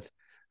now with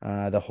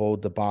the whole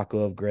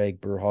debacle of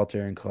Greg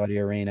Berhalter and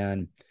Claudia Reyna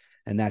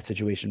and that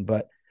situation.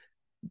 But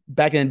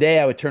back in the day,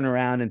 I would turn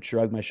around and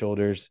shrug my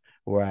shoulders,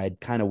 or I'd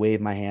kind of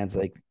wave my hands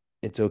like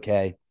it's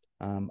okay.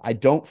 I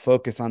don't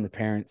focus on the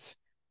parents,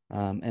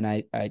 and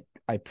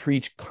I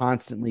preach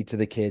constantly to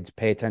the kids.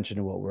 Pay attention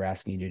to what we're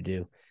asking you to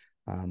do,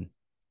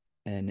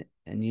 and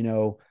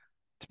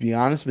to be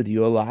honest with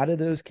you, a lot of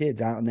those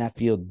kids out in that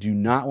field do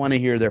not want to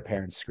hear their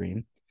parents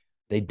scream.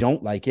 They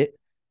don't like it.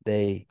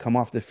 They come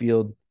off the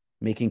field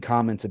making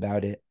comments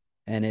about it,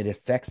 and it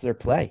affects their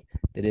play.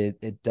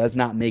 It does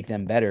not make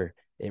them better.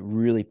 It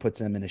really puts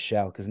them in a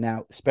shell because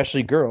now,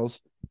 especially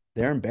girls,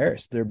 they're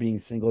embarrassed. They're being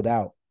singled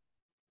out.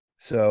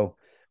 So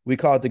we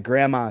call it the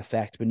grandma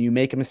effect. When you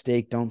make a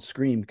mistake, don't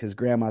scream because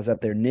grandma's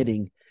up there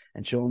knitting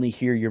and she'll only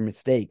hear your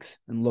mistakes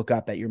and look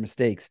up at your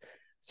mistakes.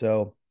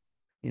 So,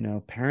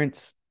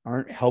 parents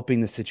aren't helping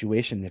the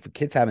situation. If a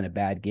kid's having a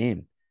bad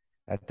game,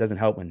 that doesn't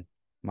help when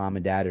mom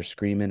and dad are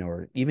screaming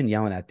or even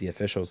yelling at the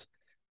officials.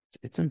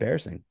 It's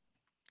embarrassing.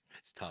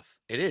 It's tough.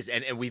 It is,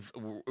 and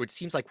it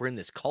seems like we're in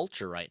this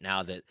culture right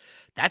now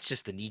that's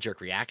just the knee jerk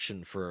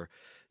reaction for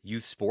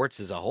youth sports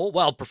as a whole.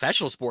 Well,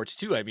 professional sports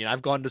too. I mean,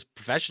 I've gone to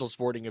professional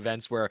sporting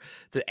events where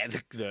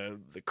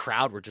the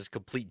crowd were just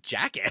complete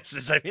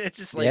jackasses. I mean, it's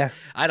just like Yeah.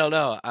 I don't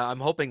know. I'm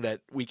hoping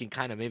that we can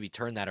kind of maybe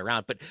turn that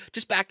around. But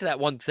just back to that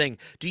one thing.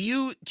 Do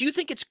you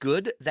think it's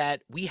good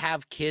that we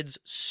have kids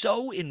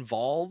so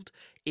involved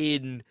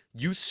in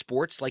youth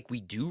sports like we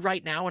do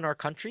right now in our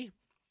country?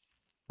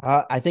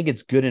 I think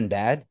it's good and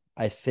bad.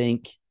 I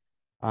think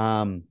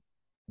um,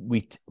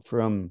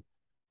 from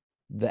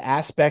the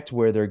aspect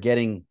where they're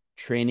getting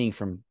training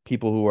from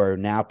people who are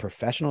now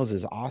professionals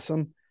is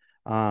awesome.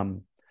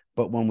 Um,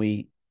 but when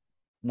we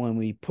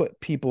put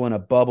people in a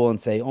bubble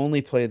and say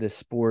only play this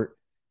sport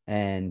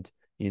and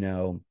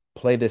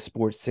play this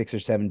sport 6 or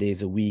 7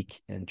 days a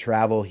week and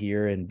travel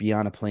here and be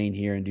on a plane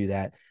here and do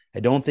that, I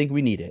don't think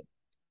we need it.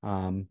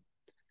 Um,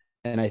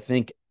 and I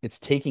think it's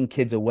taking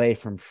kids away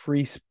from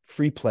free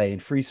play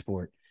and free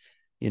sport.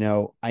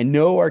 I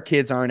know our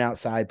kids aren't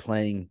outside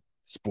playing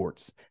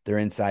sports. They're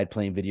inside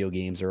playing video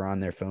games or on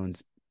their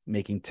phones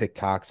making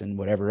TikToks and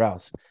whatever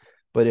else.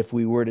 But if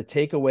we were to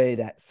take away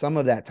that some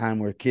of that time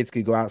where kids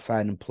could go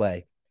outside and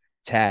play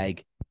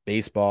tag,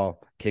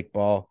 baseball,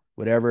 kickball,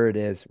 whatever it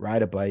is,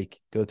 ride a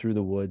bike, go through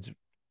the woods,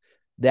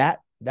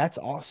 that's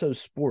also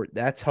sport.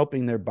 That's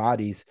helping their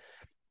bodies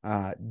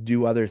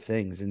do other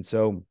things. And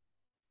so,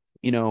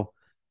 you know,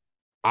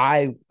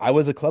 I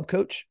was a club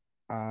coach,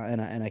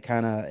 and I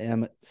kind of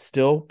am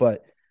still,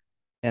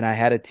 and I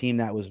had a team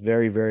that was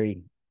very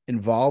very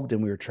involved,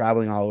 and we were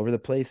traveling all over the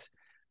place.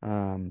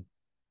 Um,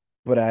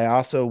 but I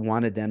also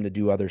wanted them to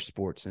do other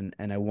sports, and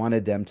I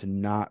wanted them to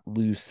not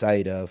lose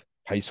sight of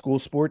high school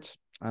sports,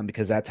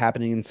 because that's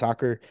happening in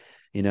soccer.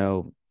 You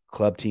know,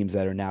 club teams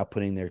that are now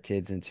putting their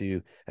kids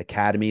into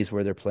academies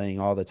where they're playing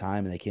all the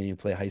time and they can't even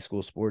play high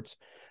school sports.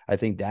 I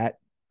think that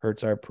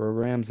hurts our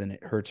programs and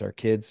it hurts our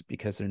kids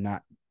because they're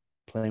not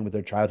playing with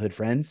their childhood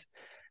friends.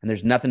 And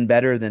there's nothing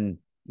better than,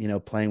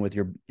 playing with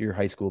your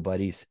high school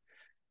buddies.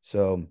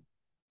 So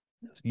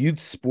youth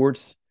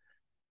sports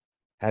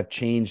have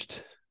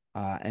changed,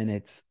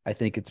 and I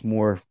think it's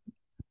more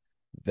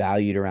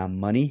valued around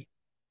money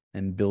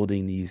and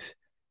building these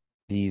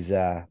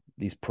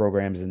these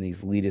programs and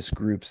these elitist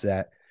groups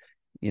that,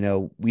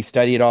 we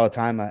study it all the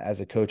time. As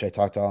a coach, I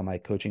talk to all my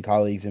coaching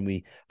colleagues, and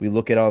we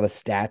look at all the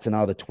stats and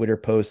all the Twitter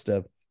posts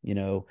of,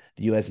 the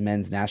U.S.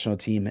 men's national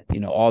team.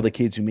 All the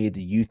kids who made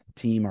the youth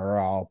team are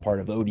all part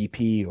of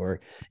ODP or,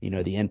 the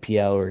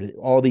NPL or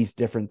all these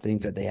different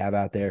things that they have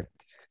out there.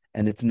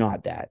 And it's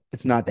not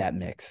that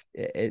mix.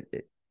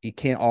 It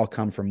can't all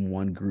come from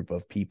one group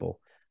of people.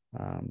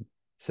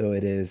 So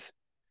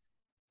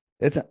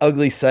it's an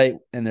ugly sight,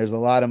 and there's a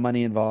lot of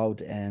money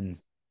involved, and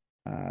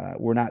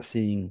we're not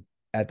seeing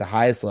at the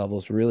highest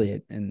levels,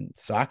 really in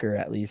soccer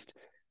at least,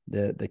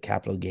 the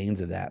capital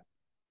gains of that.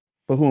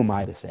 But who am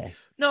I to say?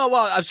 No,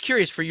 well, I was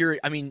curious for your.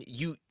 I mean,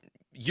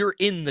 you're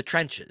in the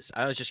trenches.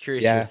 I was just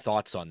curious your Yeah.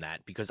 thoughts on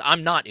that because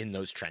I'm not in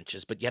those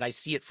trenches, but yet I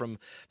see it from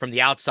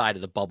the outside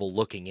of the bubble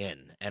looking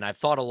in, and I've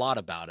thought a lot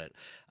about it,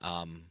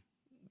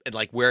 and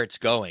like where it's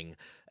going.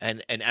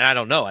 And I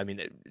don't know. I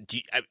mean,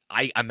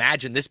 I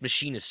imagine this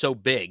machine is so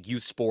big,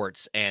 youth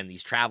sports and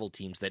these travel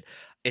teams, that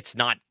it's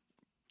not.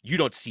 You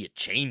don't see it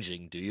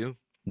changing, do you?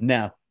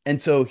 No.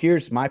 And so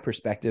here's my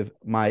perspective.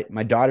 My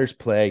daughter's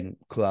playing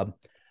club.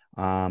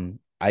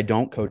 I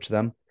don't coach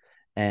them,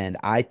 and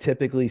I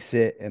typically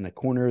sit in a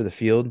corner of the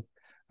field,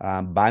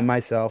 by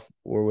myself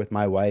or with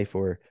my wife,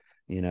 or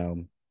you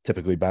know,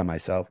 typically by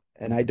myself,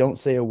 and I don't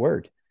say a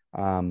word.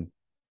 Um,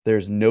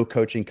 there's no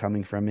coaching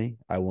coming from me.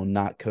 I will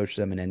not coach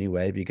them in any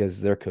way because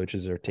their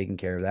coaches are taking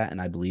care of that,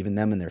 and I believe in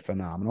them, and they're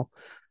phenomenal.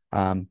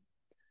 Um,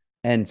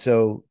 and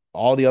so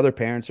all the other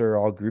parents are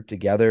all grouped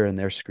together, and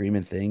they're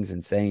screaming things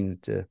and saying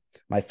to,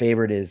 my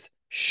favorite is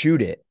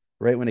shoot it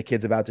right when a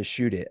kid's about to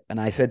shoot it. And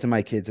I said to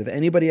my kids, if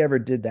anybody ever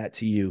did that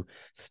to you,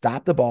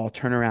 stop the ball,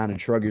 turn around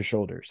and shrug your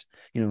shoulders.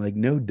 Like,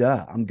 no,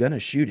 duh, I'm going to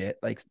shoot it.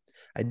 Like,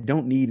 I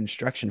don't need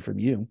instruction from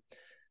you.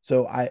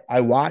 So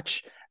I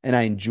watch, and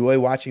I enjoy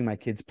watching my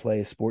kids play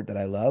a sport that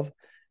I love.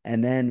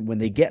 And then when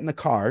they get in the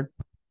car,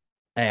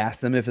 I ask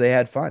them if they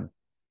had fun.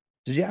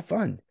 Did you have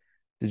fun?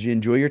 Did you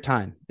enjoy your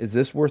time? Is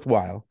this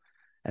worthwhile?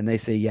 And they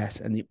say yes.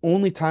 And the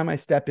only time I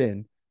step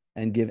in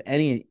and give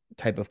any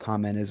type of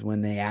comment is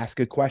when they ask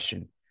a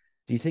question.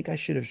 Do you think I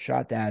should have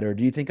shot that? Or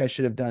do you think I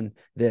should have done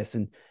this?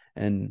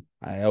 And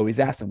I always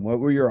ask them, what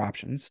were your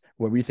options?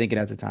 What were you thinking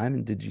at the time?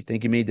 And did you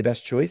think you made the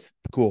best choice?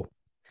 Cool.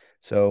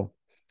 So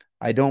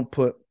I don't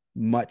put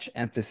much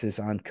emphasis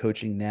on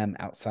coaching them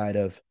outside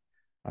of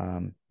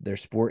their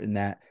sport, in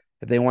that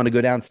if they want to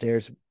go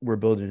downstairs, we're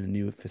building a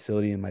new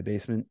facility in my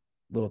basement,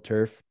 little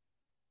turf,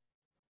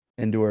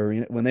 indoor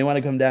arena. When they want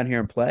to come down here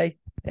and play,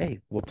 hey,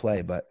 we'll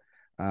play. But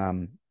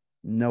um,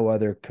 no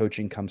other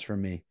coaching comes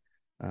from me.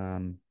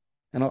 And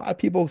a lot of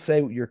people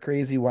say, you're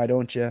crazy. Why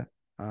don't you?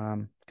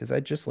 Because I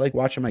just like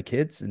watching my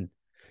kids, and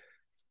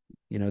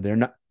they're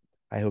not.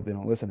 I hope they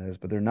don't listen to this,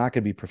 but they're not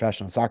going to be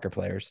professional soccer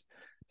players.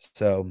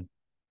 So,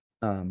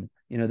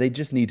 they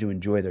just need to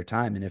enjoy their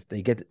time. And if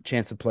they get the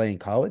chance to play in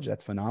college,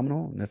 that's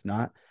phenomenal. And if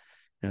not,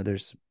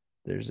 there's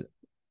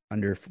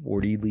under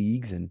 40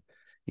 leagues, and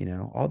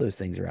all those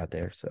things are out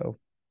there. So,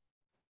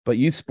 but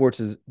youth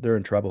sports they're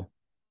in trouble.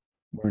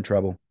 We're in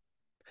trouble,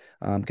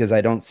 because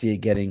I don't see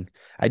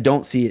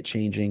it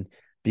changing,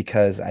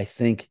 because I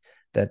think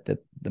that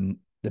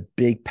the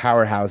big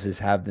powerhouses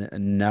have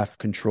enough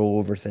control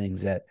over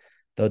things that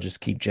they'll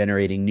just keep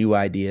generating new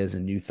ideas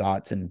and new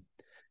thoughts. And,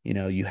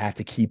 you have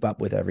to keep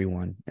up with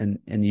everyone, and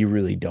you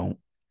really don't.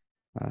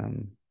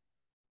 Um,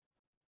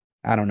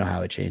 I don't know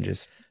how it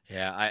changes.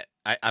 Yeah,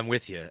 I'm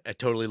with you.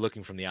 Totally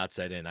looking from the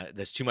outside in.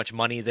 There's too much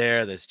money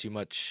there. There's too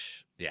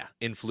much, yeah,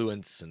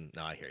 influence. And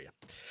no, I hear you.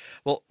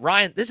 Well,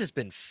 Ryan, this has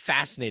been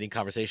fascinating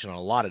conversation on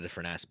a lot of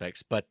different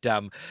aspects. But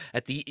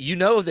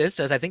this,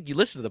 as I think you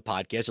listen to the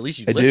podcast, or at least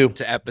you've I listened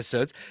do. to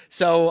episodes.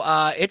 So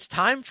it's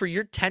time for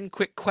your 10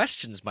 quick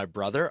questions, my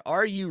brother.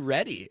 Are you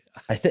ready?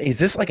 I think, is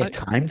this like a Uh,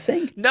 time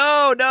thing?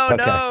 No, no,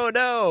 Okay. no,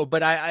 no.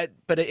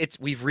 But it's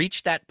we've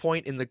reached that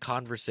point in the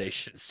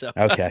conversation. So,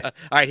 Okay. all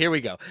right, here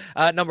we go.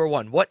 Number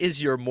one, what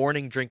is your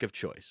morning drink of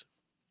choice?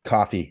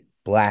 Coffee,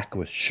 black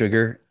with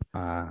sugar.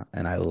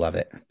 And I love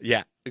it.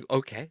 Yeah.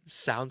 Okay.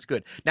 Sounds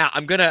good. Now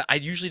I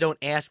usually don't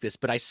ask this,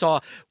 but I saw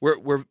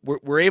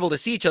we're able to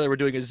see each other. We're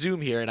doing a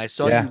Zoom here, and I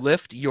saw you Yeah.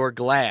 lift your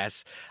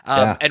glass.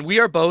 Yeah. And we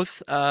are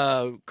both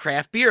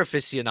craft beer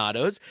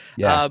aficionados.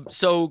 Yeah.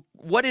 So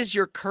what is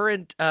your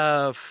current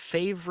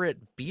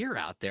favorite beer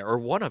out there, or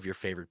one of your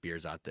favorite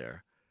beers out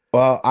there?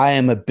 Well, I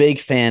am a big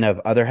fan of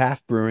Other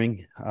Half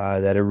Brewing,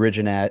 that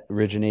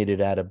originated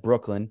out of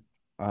Brooklyn,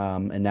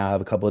 and now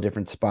have a couple of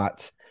different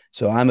spots.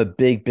 So I'm a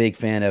big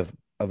fan of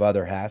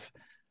Other Half.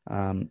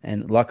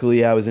 And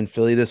luckily, I was in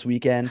Philly this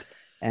weekend,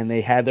 and they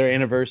had their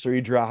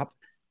anniversary drop.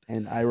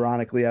 And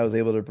ironically, I was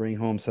able to bring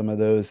home some of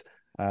those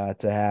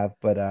to have.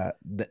 But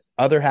the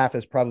Other Half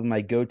is probably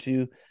my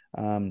go-to.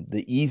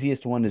 The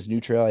easiest one is New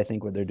Trail. I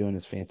think what they're doing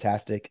is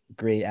fantastic.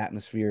 Great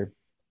atmosphere,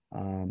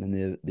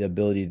 and the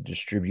ability to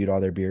distribute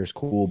all their beer is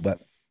cool. But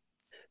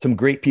some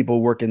great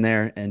people working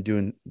there and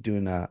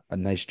doing a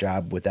nice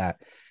job with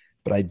that.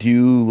 But I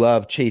do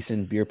love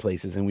chasing beer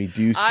places, and we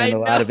do spend I a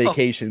lot of know.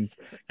 vacations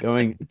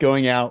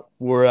going out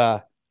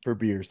for for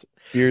beers.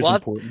 Beer is Well,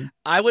 important.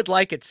 I would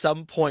like at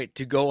some point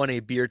to go on a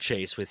beer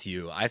chase with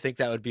you. I think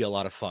that would be a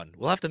lot of fun.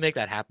 We'll have to make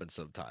that happen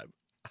sometime.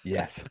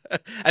 Yes.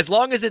 As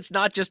long as it's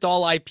not just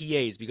all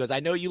IPAs, because I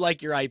know you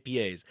like your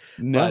IPAs.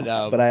 But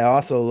No, but I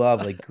also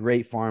love like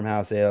great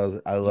farmhouse ales.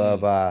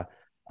 mm,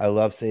 I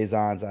love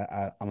saisons.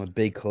 I'm a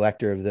big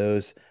collector of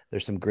those.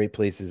 There's some great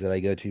places that I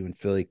go to in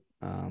Philly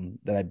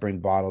that I bring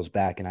bottles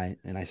back and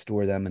I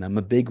store them. And I'm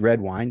a big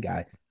red wine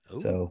guy. ooh,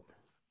 So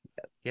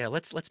yeah,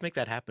 let's make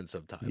that happen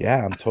sometime.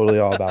 yeah, I'm totally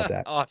all about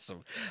that.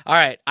 Awesome. All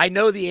right, I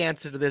know the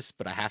answer to this,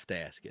 but I have to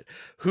ask it.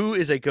 Who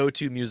is a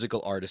go-to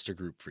musical artist or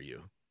group for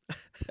you?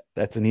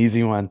 That's an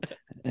easy one.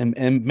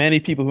 And many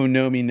people who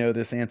know me know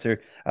this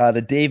answer.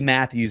 The Dave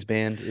Matthews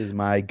Band is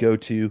my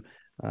go-to,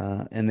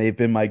 and they've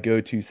been my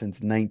go-to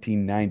since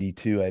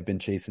 1992. I've been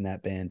chasing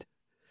that band.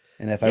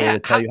 And if I were Yeah, to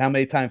tell you how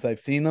many times I've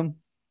seen them,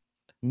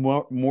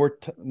 more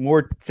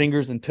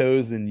fingers and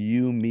toes than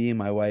you, me, and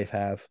my wife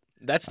have.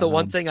 that's the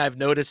one Um, thing I've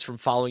noticed from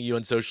following you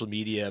on social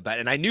media about,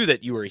 and I knew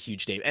that you were a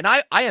huge Dave, and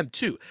I am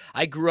too.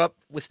 I grew up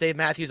with Dave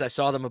Matthews. I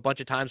saw them a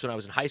bunch of times when I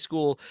was in high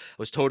school. I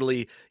was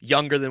totally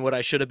younger than what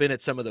I should have been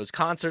at some of those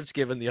concerts,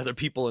 given the other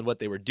people and what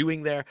they were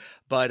doing there.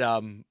 But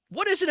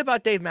what is it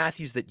about Dave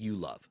Matthews that you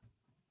love?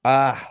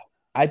 uh,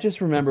 I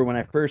just remember when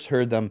I first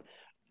heard them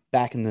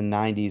back in the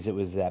 90s, it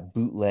was that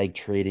bootleg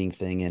trading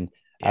thing. And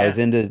I Yeah, was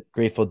into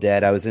Grateful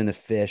Dead, I was into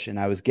Fish, and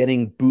I was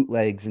getting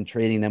bootlegs and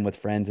trading them with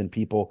friends and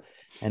people.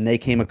 And they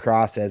came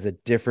across as a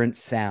different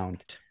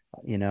sound.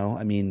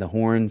 I mean, the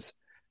horns,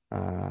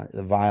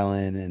 the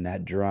violin, and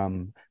that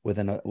drum with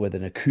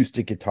an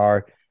acoustic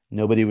guitar.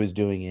 Nobody was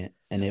doing it.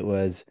 And it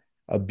was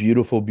a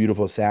beautiful,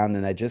 beautiful sound.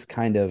 And I just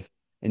kind of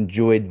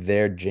enjoyed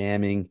their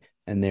jamming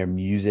and their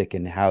music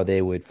and how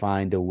they would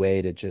find a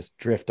way to just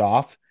drift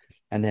off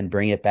and then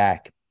bring it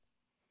back.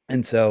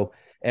 And so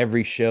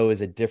every show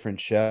is a different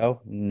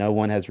show. No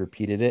one has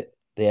repeated it.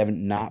 They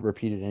haven't not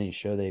repeated any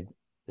show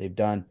they've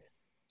done.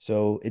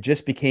 So it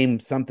just became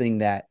something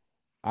that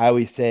I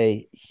always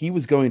say he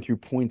was going through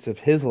points of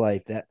his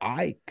life that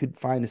I could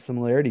find a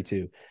similarity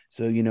to.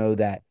 So,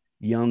 that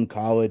young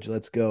college,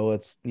 let's go,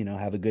 let's,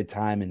 have a good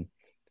time and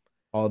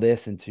all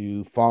this,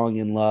 into falling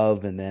in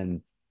love and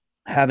then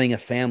having a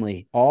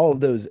family, all of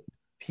those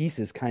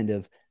pieces kind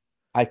of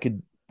I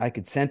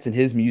could sense in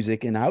his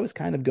music, and I was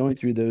kind of going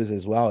through those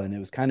as well. And it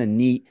was kind of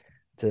neat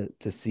to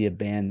see a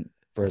band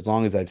for as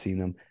long as I've seen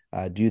them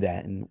do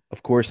that. And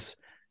of course,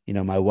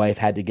 my wife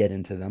had to get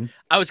into them.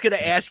 I was gonna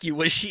ask you,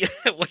 was she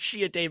was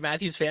she a Dave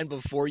Matthews fan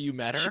before you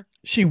met She, her?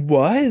 she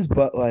was,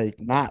 but like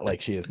not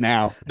like she is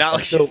now. Not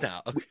like she's So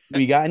now. Okay.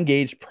 we got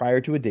engaged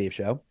prior to a Dave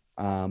show.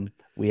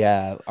 We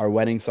have our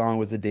wedding song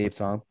was a Dave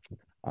song.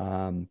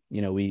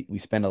 We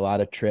spend a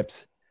lot of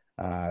trips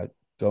uh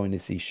going to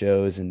see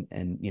shows and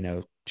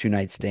two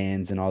night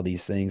stands and all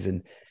these things.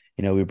 And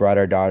we brought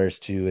our daughters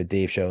to a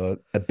Dave show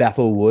at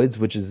Bethel Woods,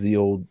 which is the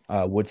old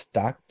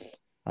Woodstock.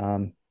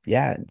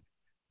 Yeah,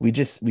 we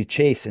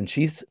chase, and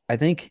she's, I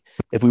think,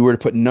 if we were to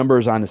put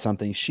numbers onto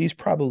something, she's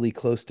probably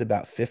close to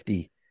about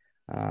 50,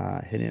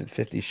 hitting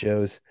 50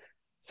 shows.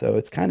 So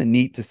it's kind of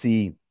neat to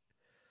see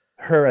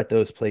her at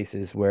those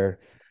places where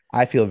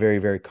I feel very,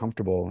 very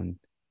comfortable and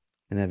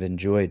have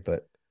enjoyed.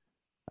 But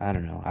I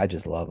don't know. I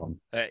just love them.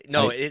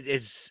 No, I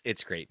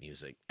it's great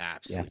music. Yeah.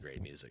 Absolutely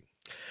great music.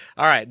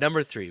 All right,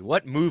 number three.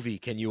 What movie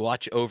can you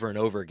watch over and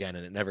over again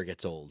and it never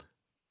gets old?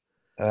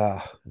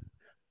 Uh,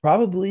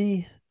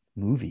 Probably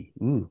movie.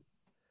 Ooh,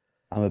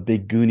 I'm a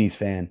big Goonies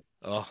fan.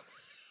 Oh,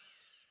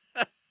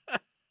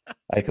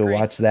 it's I a could great.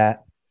 watch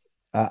that,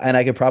 and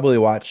I could probably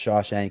watch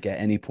Shawshank at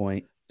any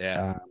point.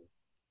 Yeah, Uh,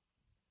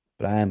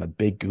 but I am a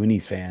big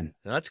Goonies fan.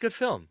 no, that's a good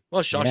film.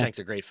 Well, Yeah, Shawshank's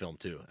a great film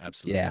too. yeah.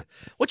 Absolutely.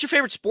 What's your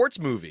favorite sports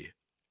movie?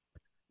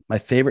 My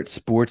favorite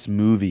sports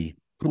movie.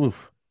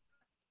 Oof,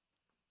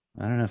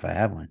 I don't know if I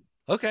have one.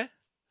 Okay,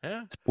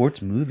 yeah.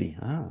 Sports movie.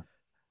 Oh,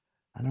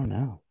 I don't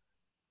know.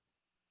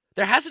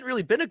 There hasn't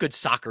really been a good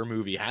soccer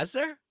movie, has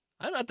there?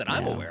 Not that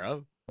I'm No, aware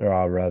of. they're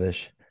all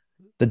rubbish.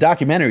 The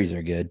documentaries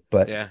are good,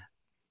 but Yeah.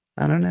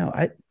 I don't know.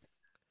 I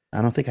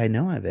don't think I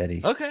know of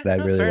any Okay. that I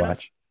No, really fair enough.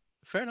 watch.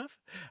 Fair enough.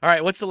 All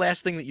right. What's the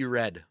last thing that you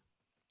read?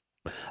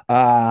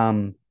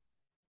 Um,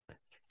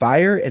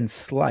 Fire and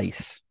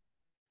Slice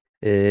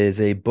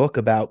is a book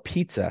about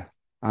pizza.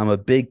 I'm a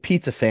big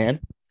pizza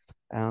fan,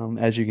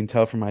 as you can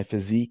tell from my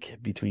physique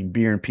between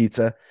beer and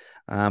pizza.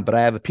 But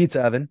I have a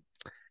pizza oven,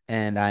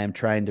 and I am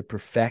trying to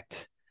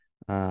perfect,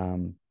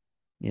 um,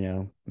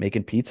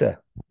 making pizza.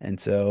 And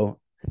so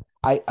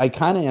I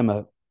kind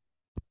of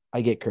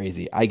I get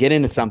crazy. I get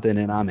into something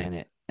and I'm in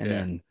it, and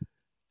Yeah. then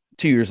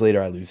 2 years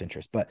later I lose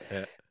interest. But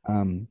Yeah.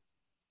 um,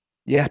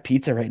 yeah,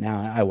 pizza right now.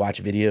 I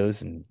watch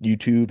videos and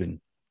YouTube, and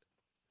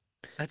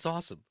That's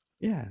awesome.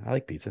 yeah, I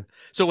like pizza.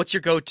 So what's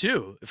your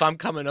go-to if I'm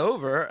coming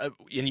over and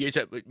you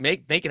said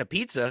making a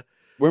pizza?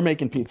 We're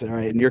making pizza, all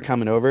right, and you're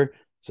coming over,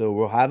 so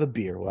we'll have a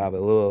beer. We'll have a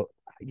little,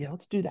 yeah,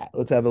 let's do that.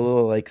 Let's have a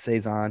little like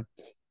saison,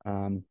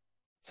 um,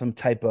 some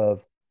type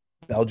of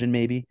Belgian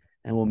maybe,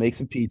 and we'll make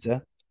some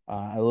pizza,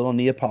 a little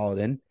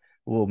Neapolitan.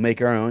 We'll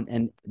make our own,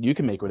 and you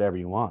can make whatever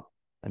you want.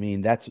 I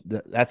mean, that's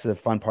the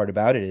fun part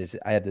about it is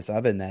I have this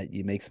oven that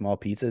you make small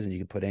pizzas and you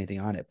can put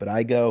anything on it. But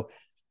I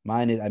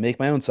make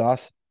my own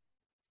sauce,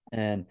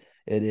 and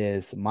it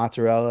is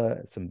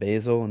mozzarella, some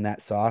basil, and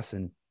that sauce,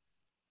 and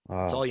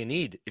That's oh, all you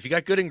need. If you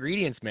got good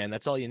ingredients, man,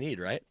 that's all you need,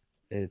 right?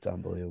 it's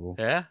unbelievable.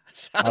 Yeah,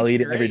 I'll sounds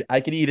eat it every day. great.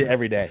 I could eat it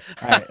every day.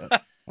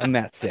 I'm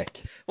that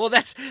sick. Well,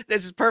 this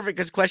is perfect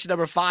because question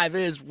number 5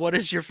 is, what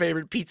is your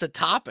favorite pizza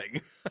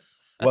topping?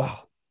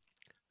 Well,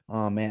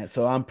 oh man.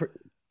 So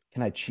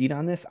can I cheat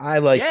on this? I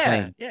like Yeah,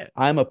 plain. yeah.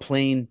 I'm a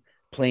plain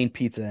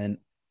pizza,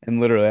 and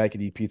literally I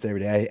could eat pizza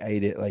every day. I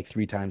ate it like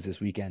 3 times this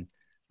weekend.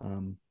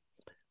 Um,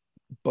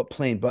 but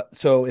plain. But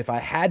so if I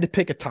had to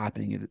pick a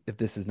topping, if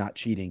this is not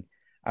cheating,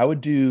 I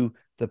would do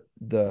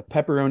the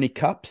pepperoni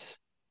cups.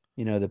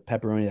 You know, the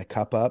pepperoni that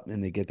cup up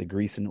and they get the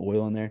grease and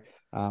oil in there.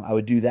 I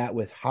would do that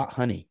with hot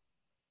honey.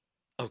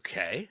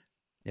 Okay.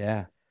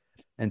 Yeah.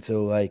 And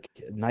so like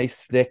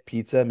nice thick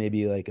pizza,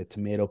 maybe like a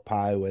tomato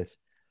pie with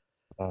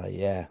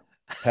yeah,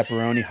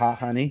 pepperoni, hot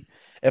honey.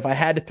 If I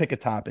had to pick a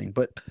topping,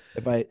 but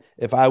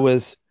if I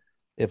was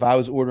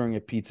ordering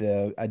a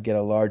pizza, I'd get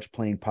a large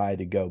plain pie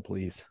to go,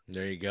 please.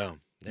 There you go.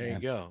 There you Yeah.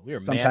 go. We are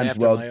man Sometimes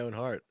after my own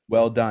heart.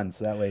 well done,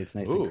 so that way it's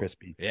nice and Ooh,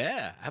 crispy.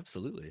 yeah,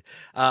 absolutely.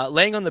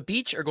 Laying on the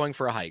beach or going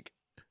for a hike?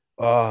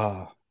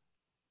 Oh,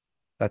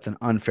 that's an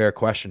unfair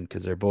question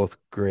because they're both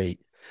great.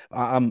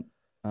 I'm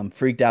I'm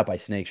freaked out by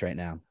snakes right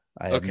now.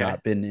 I have Okay.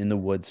 not been in the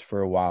woods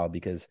for a while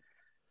because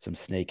some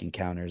snake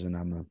encounters, and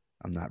I'm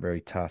not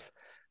very tough.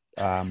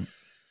 Um,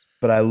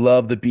 but I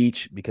love the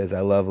beach because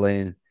I love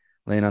laying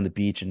on the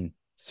beach and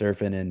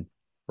surfing and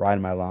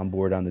riding my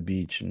longboard on the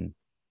beach. And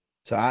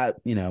so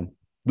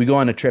we go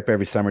on a trip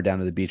every summer down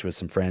to the beach with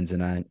some friends,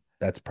 and I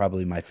that's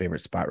probably my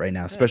favorite spot right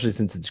now, Yeah. especially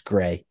since it's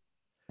gray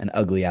and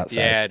ugly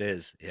outside. Yeah, it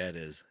is. Yeah, it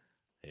is.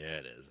 Yeah,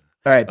 it is.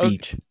 All right, Okay.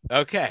 beach.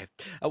 Okay.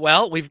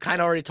 Well, we've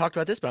kind of already talked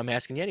about this, but I'm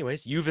asking you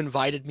anyways. You've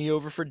invited me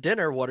over for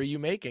dinner. What are you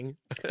making?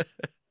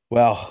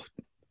 Well,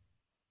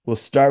 we'll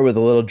start with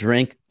a little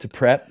drink to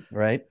prep,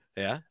 right?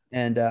 Yeah.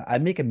 And I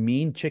make a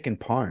mean chicken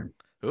parm.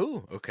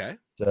 Ooh, okay.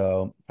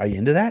 So, are you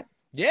into that?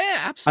 Yeah,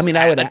 I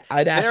absolutely. mean,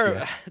 I'd ask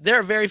you. There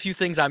are very few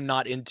things I'm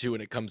not into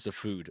when it comes to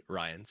food,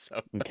 Ryan.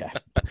 So Okay.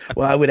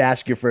 Well, I would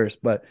ask you first,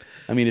 but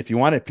I mean, if you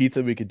wanted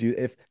pizza, we could do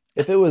if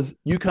it was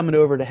you coming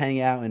over to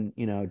hang out and,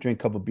 drink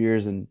a couple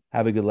beers and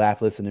have a good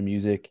laugh, listen to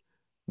music,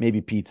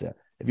 maybe pizza.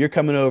 If you're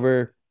coming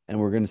over and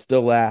we're going to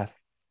still laugh,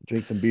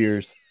 drink some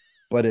beers,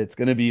 but it's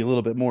going to be a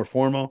little bit more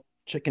formal,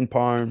 chicken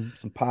parm,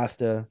 some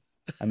pasta.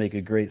 I make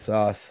a great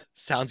sauce.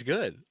 sounds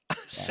good.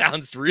 Yeah.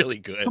 Sounds really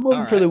good. Come All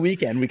over for right. the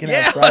weekend. We can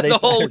have Yeah, Friday, the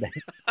whole. Saturday.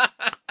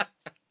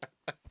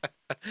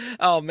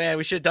 Oh man,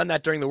 we should have done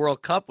that during the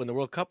World Cup when the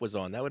World Cup was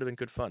on. That would have been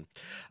good fun.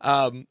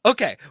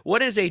 Okay,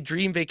 what is a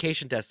dream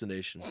vacation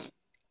destination?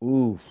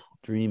 Ooh,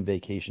 dream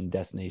vacation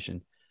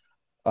destination.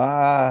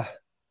 Uh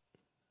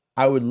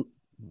I would I'm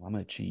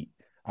gonna cheat.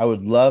 I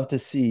would love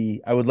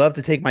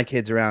to take my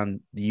kids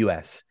around the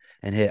US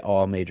and hit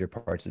all major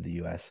parts of the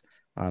US.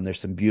 There's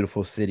some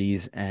beautiful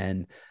cities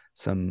and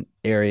some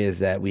areas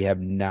that we have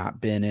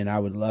not been in. I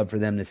would love for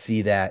them to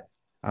see that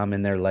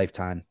in their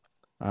lifetime.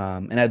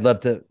 And I'd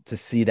love to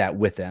see that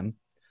with them.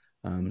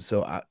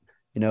 So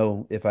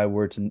if I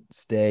were to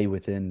stay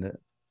within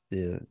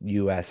the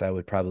US, I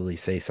would probably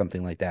say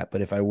something like that.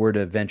 But if I were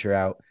to venture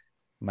out,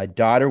 my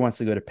daughter wants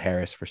to go to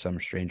Paris for some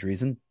strange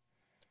reason.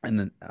 And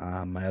then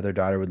my other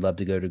daughter would love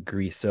to go to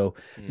Greece. So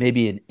Hmm.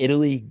 maybe an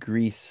Italy,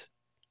 Greece,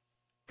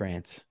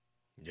 France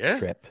Yeah,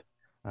 trip.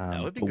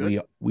 that would be But good.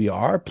 we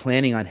are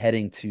planning on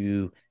heading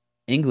to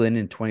England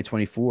in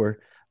 2024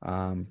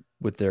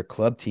 with their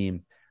club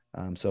team.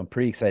 So I'm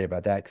pretty excited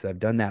about that because I've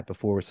done that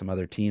before with some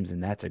other teams,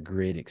 and that's a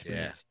great Yeah,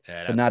 experience,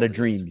 yeah, it but not a absolutely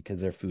dream is.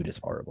 because their food is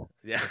horrible.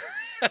 Yeah,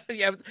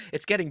 yeah,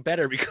 it's getting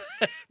better because,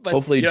 but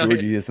Hopefully,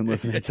 Georgie isn't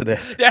listening to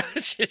this. yeah,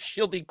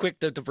 she'll be quick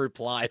to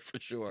reply for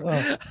sure.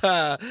 Oh,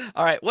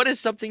 All right, what is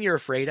something you're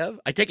afraid of?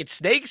 I take it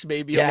snakes,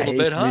 maybe a yeah, I little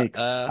hate bit, huh?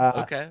 snakes.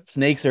 Okay.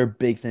 Snakes are a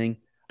big thing.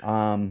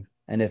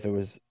 And if it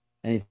was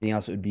anything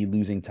else, it would be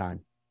losing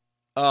time.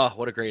 Oh,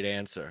 what a great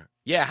answer.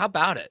 Yeah, how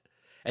about it?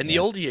 And the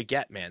Yeah, older you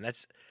get, man,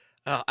 that's.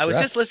 I it's was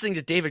just rough. listening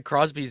to David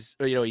Crosby's.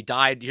 He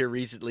died here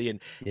recently,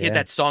 and he had Yeah,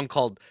 that song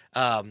called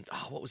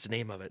what was the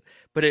name of it?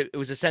 But it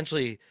was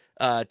essentially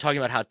talking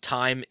about how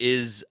time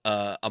is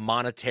a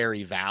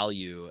monetary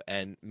value,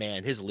 and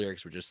man, his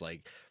lyrics were just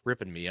like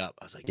ripping me up.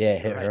 I was like, yeah, yeah,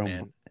 you're hit right, home.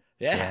 man.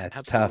 Yeah, Yeah,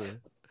 it's tough. absolutely.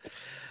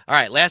 All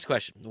right, last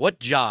question. What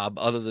job,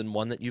 other than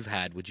one that you've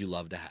had, would you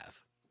love to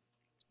have?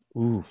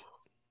 Ooh,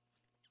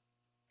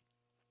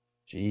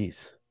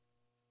 jeez.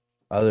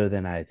 Other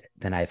than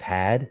I've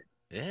had.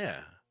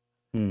 Yeah.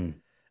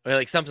 Hmm. Or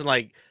like something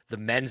like the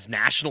men's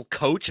national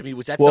coach. I mean,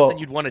 was that something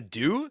you'd Well, want to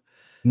do?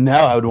 no,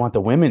 I would want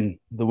the women's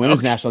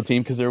Okay. national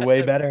team because they're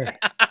way better.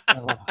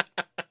 Oh.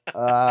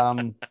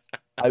 Um,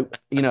 I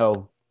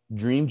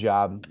dream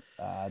job,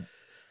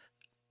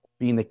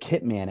 being the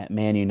kit man at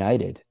Man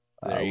United,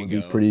 There you would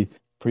be go.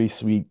 pretty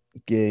sweet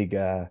gig.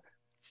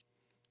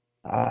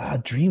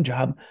 Dream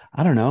job.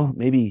 I don't know.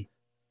 Maybe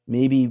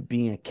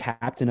being a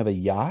captain of a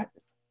yacht.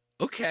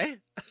 Okay.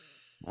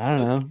 I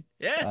don't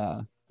Okay.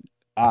 know.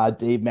 Yeah.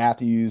 Dave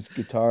Matthews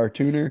guitar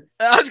tuner.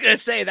 I was gonna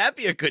say that'd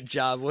be a good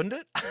job, wouldn't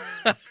it?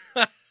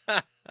 Yeah.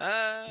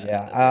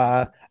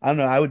 Nice. I don't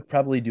know. I would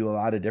probably do a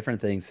lot of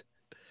different things.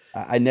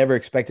 I never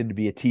expected to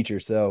be a teacher,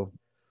 so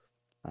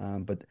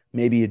but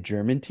maybe a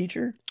German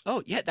teacher.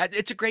 Oh yeah, that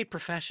it's a great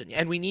profession,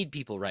 and we need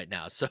people right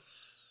now. So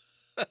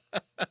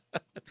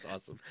that's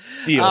awesome.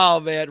 Deal. Oh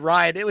man,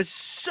 Ryan, it was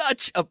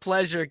such a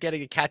pleasure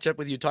getting to catch up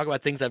with you, talk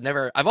about things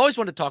I've always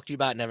wanted to talk to you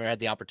about, never had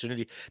the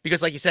opportunity.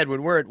 Because, like you said,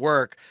 when we're at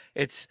work,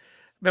 it's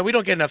man, we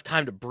don't get enough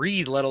time to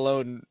breathe, let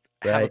alone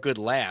have a Right. good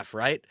laugh,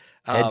 right?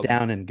 Head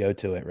down and go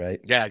to it, right?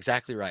 Yeah,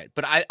 exactly right.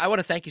 But I want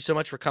to thank you so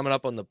much for coming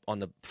up on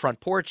the front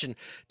porch and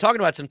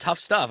talking about some tough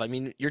stuff. I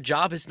mean, your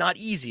job is not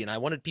easy, and I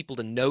wanted people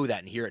to know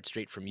that and hear it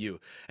straight from you.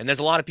 And there's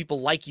a lot of people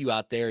like you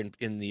out there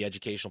in the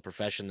educational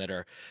profession that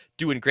are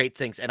doing great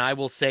things. And I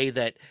will say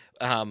that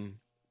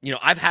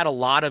I've had a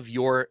lot of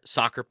your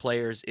soccer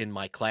players in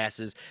my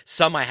classes.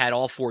 Some I had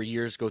all 4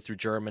 years go through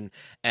German,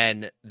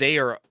 and they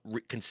are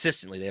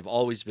consistently, they've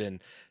always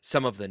been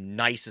some of the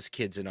nicest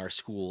kids in our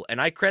school.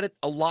 And I credit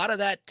a lot of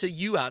that to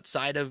you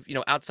outside of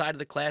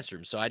the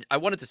classroom. So I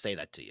wanted to say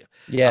that to you.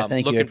 Yeah,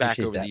 thank you. I Looking back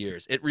appreciate over the that.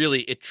 years,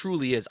 it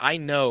truly is. I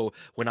know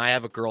when I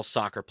have a girl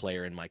soccer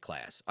player in my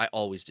class, I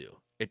always do.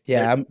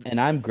 Yeah,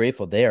 I'm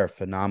grateful. They are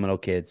phenomenal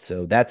kids.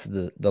 So that's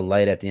the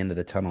light at the end of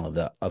the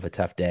tunnel of a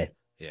tough day.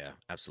 Yeah,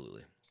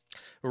 absolutely.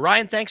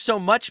 Ryan, thanks so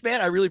much, man.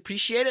 I really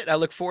appreciate it. I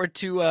look forward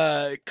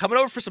to coming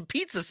over for some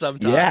pizza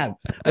sometime. Yeah,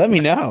 let me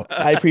know.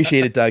 I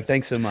appreciate it, Doug.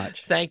 Thanks so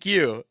much. Thank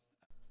you.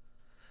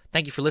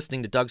 Thank you for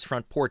listening to Doug's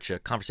Front Porch, a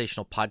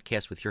conversational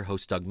podcast with your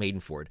host, Doug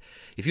Maidenford.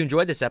 If you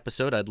enjoyed this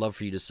episode, I'd love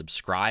for you to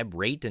subscribe,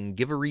 rate, and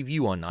give a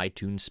review on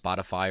iTunes,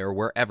 Spotify, or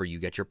wherever you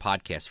get your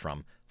podcasts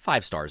from.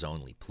 5 stars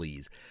only,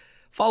 please.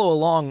 Follow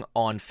along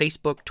on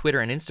Facebook,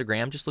 Twitter, and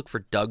Instagram. Just look for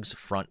Doug's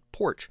Front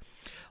Porch.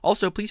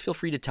 Also, please feel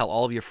free to tell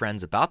all of your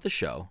friends about the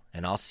show,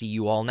 and I'll see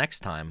you all next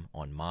time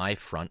on my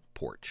front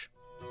porch.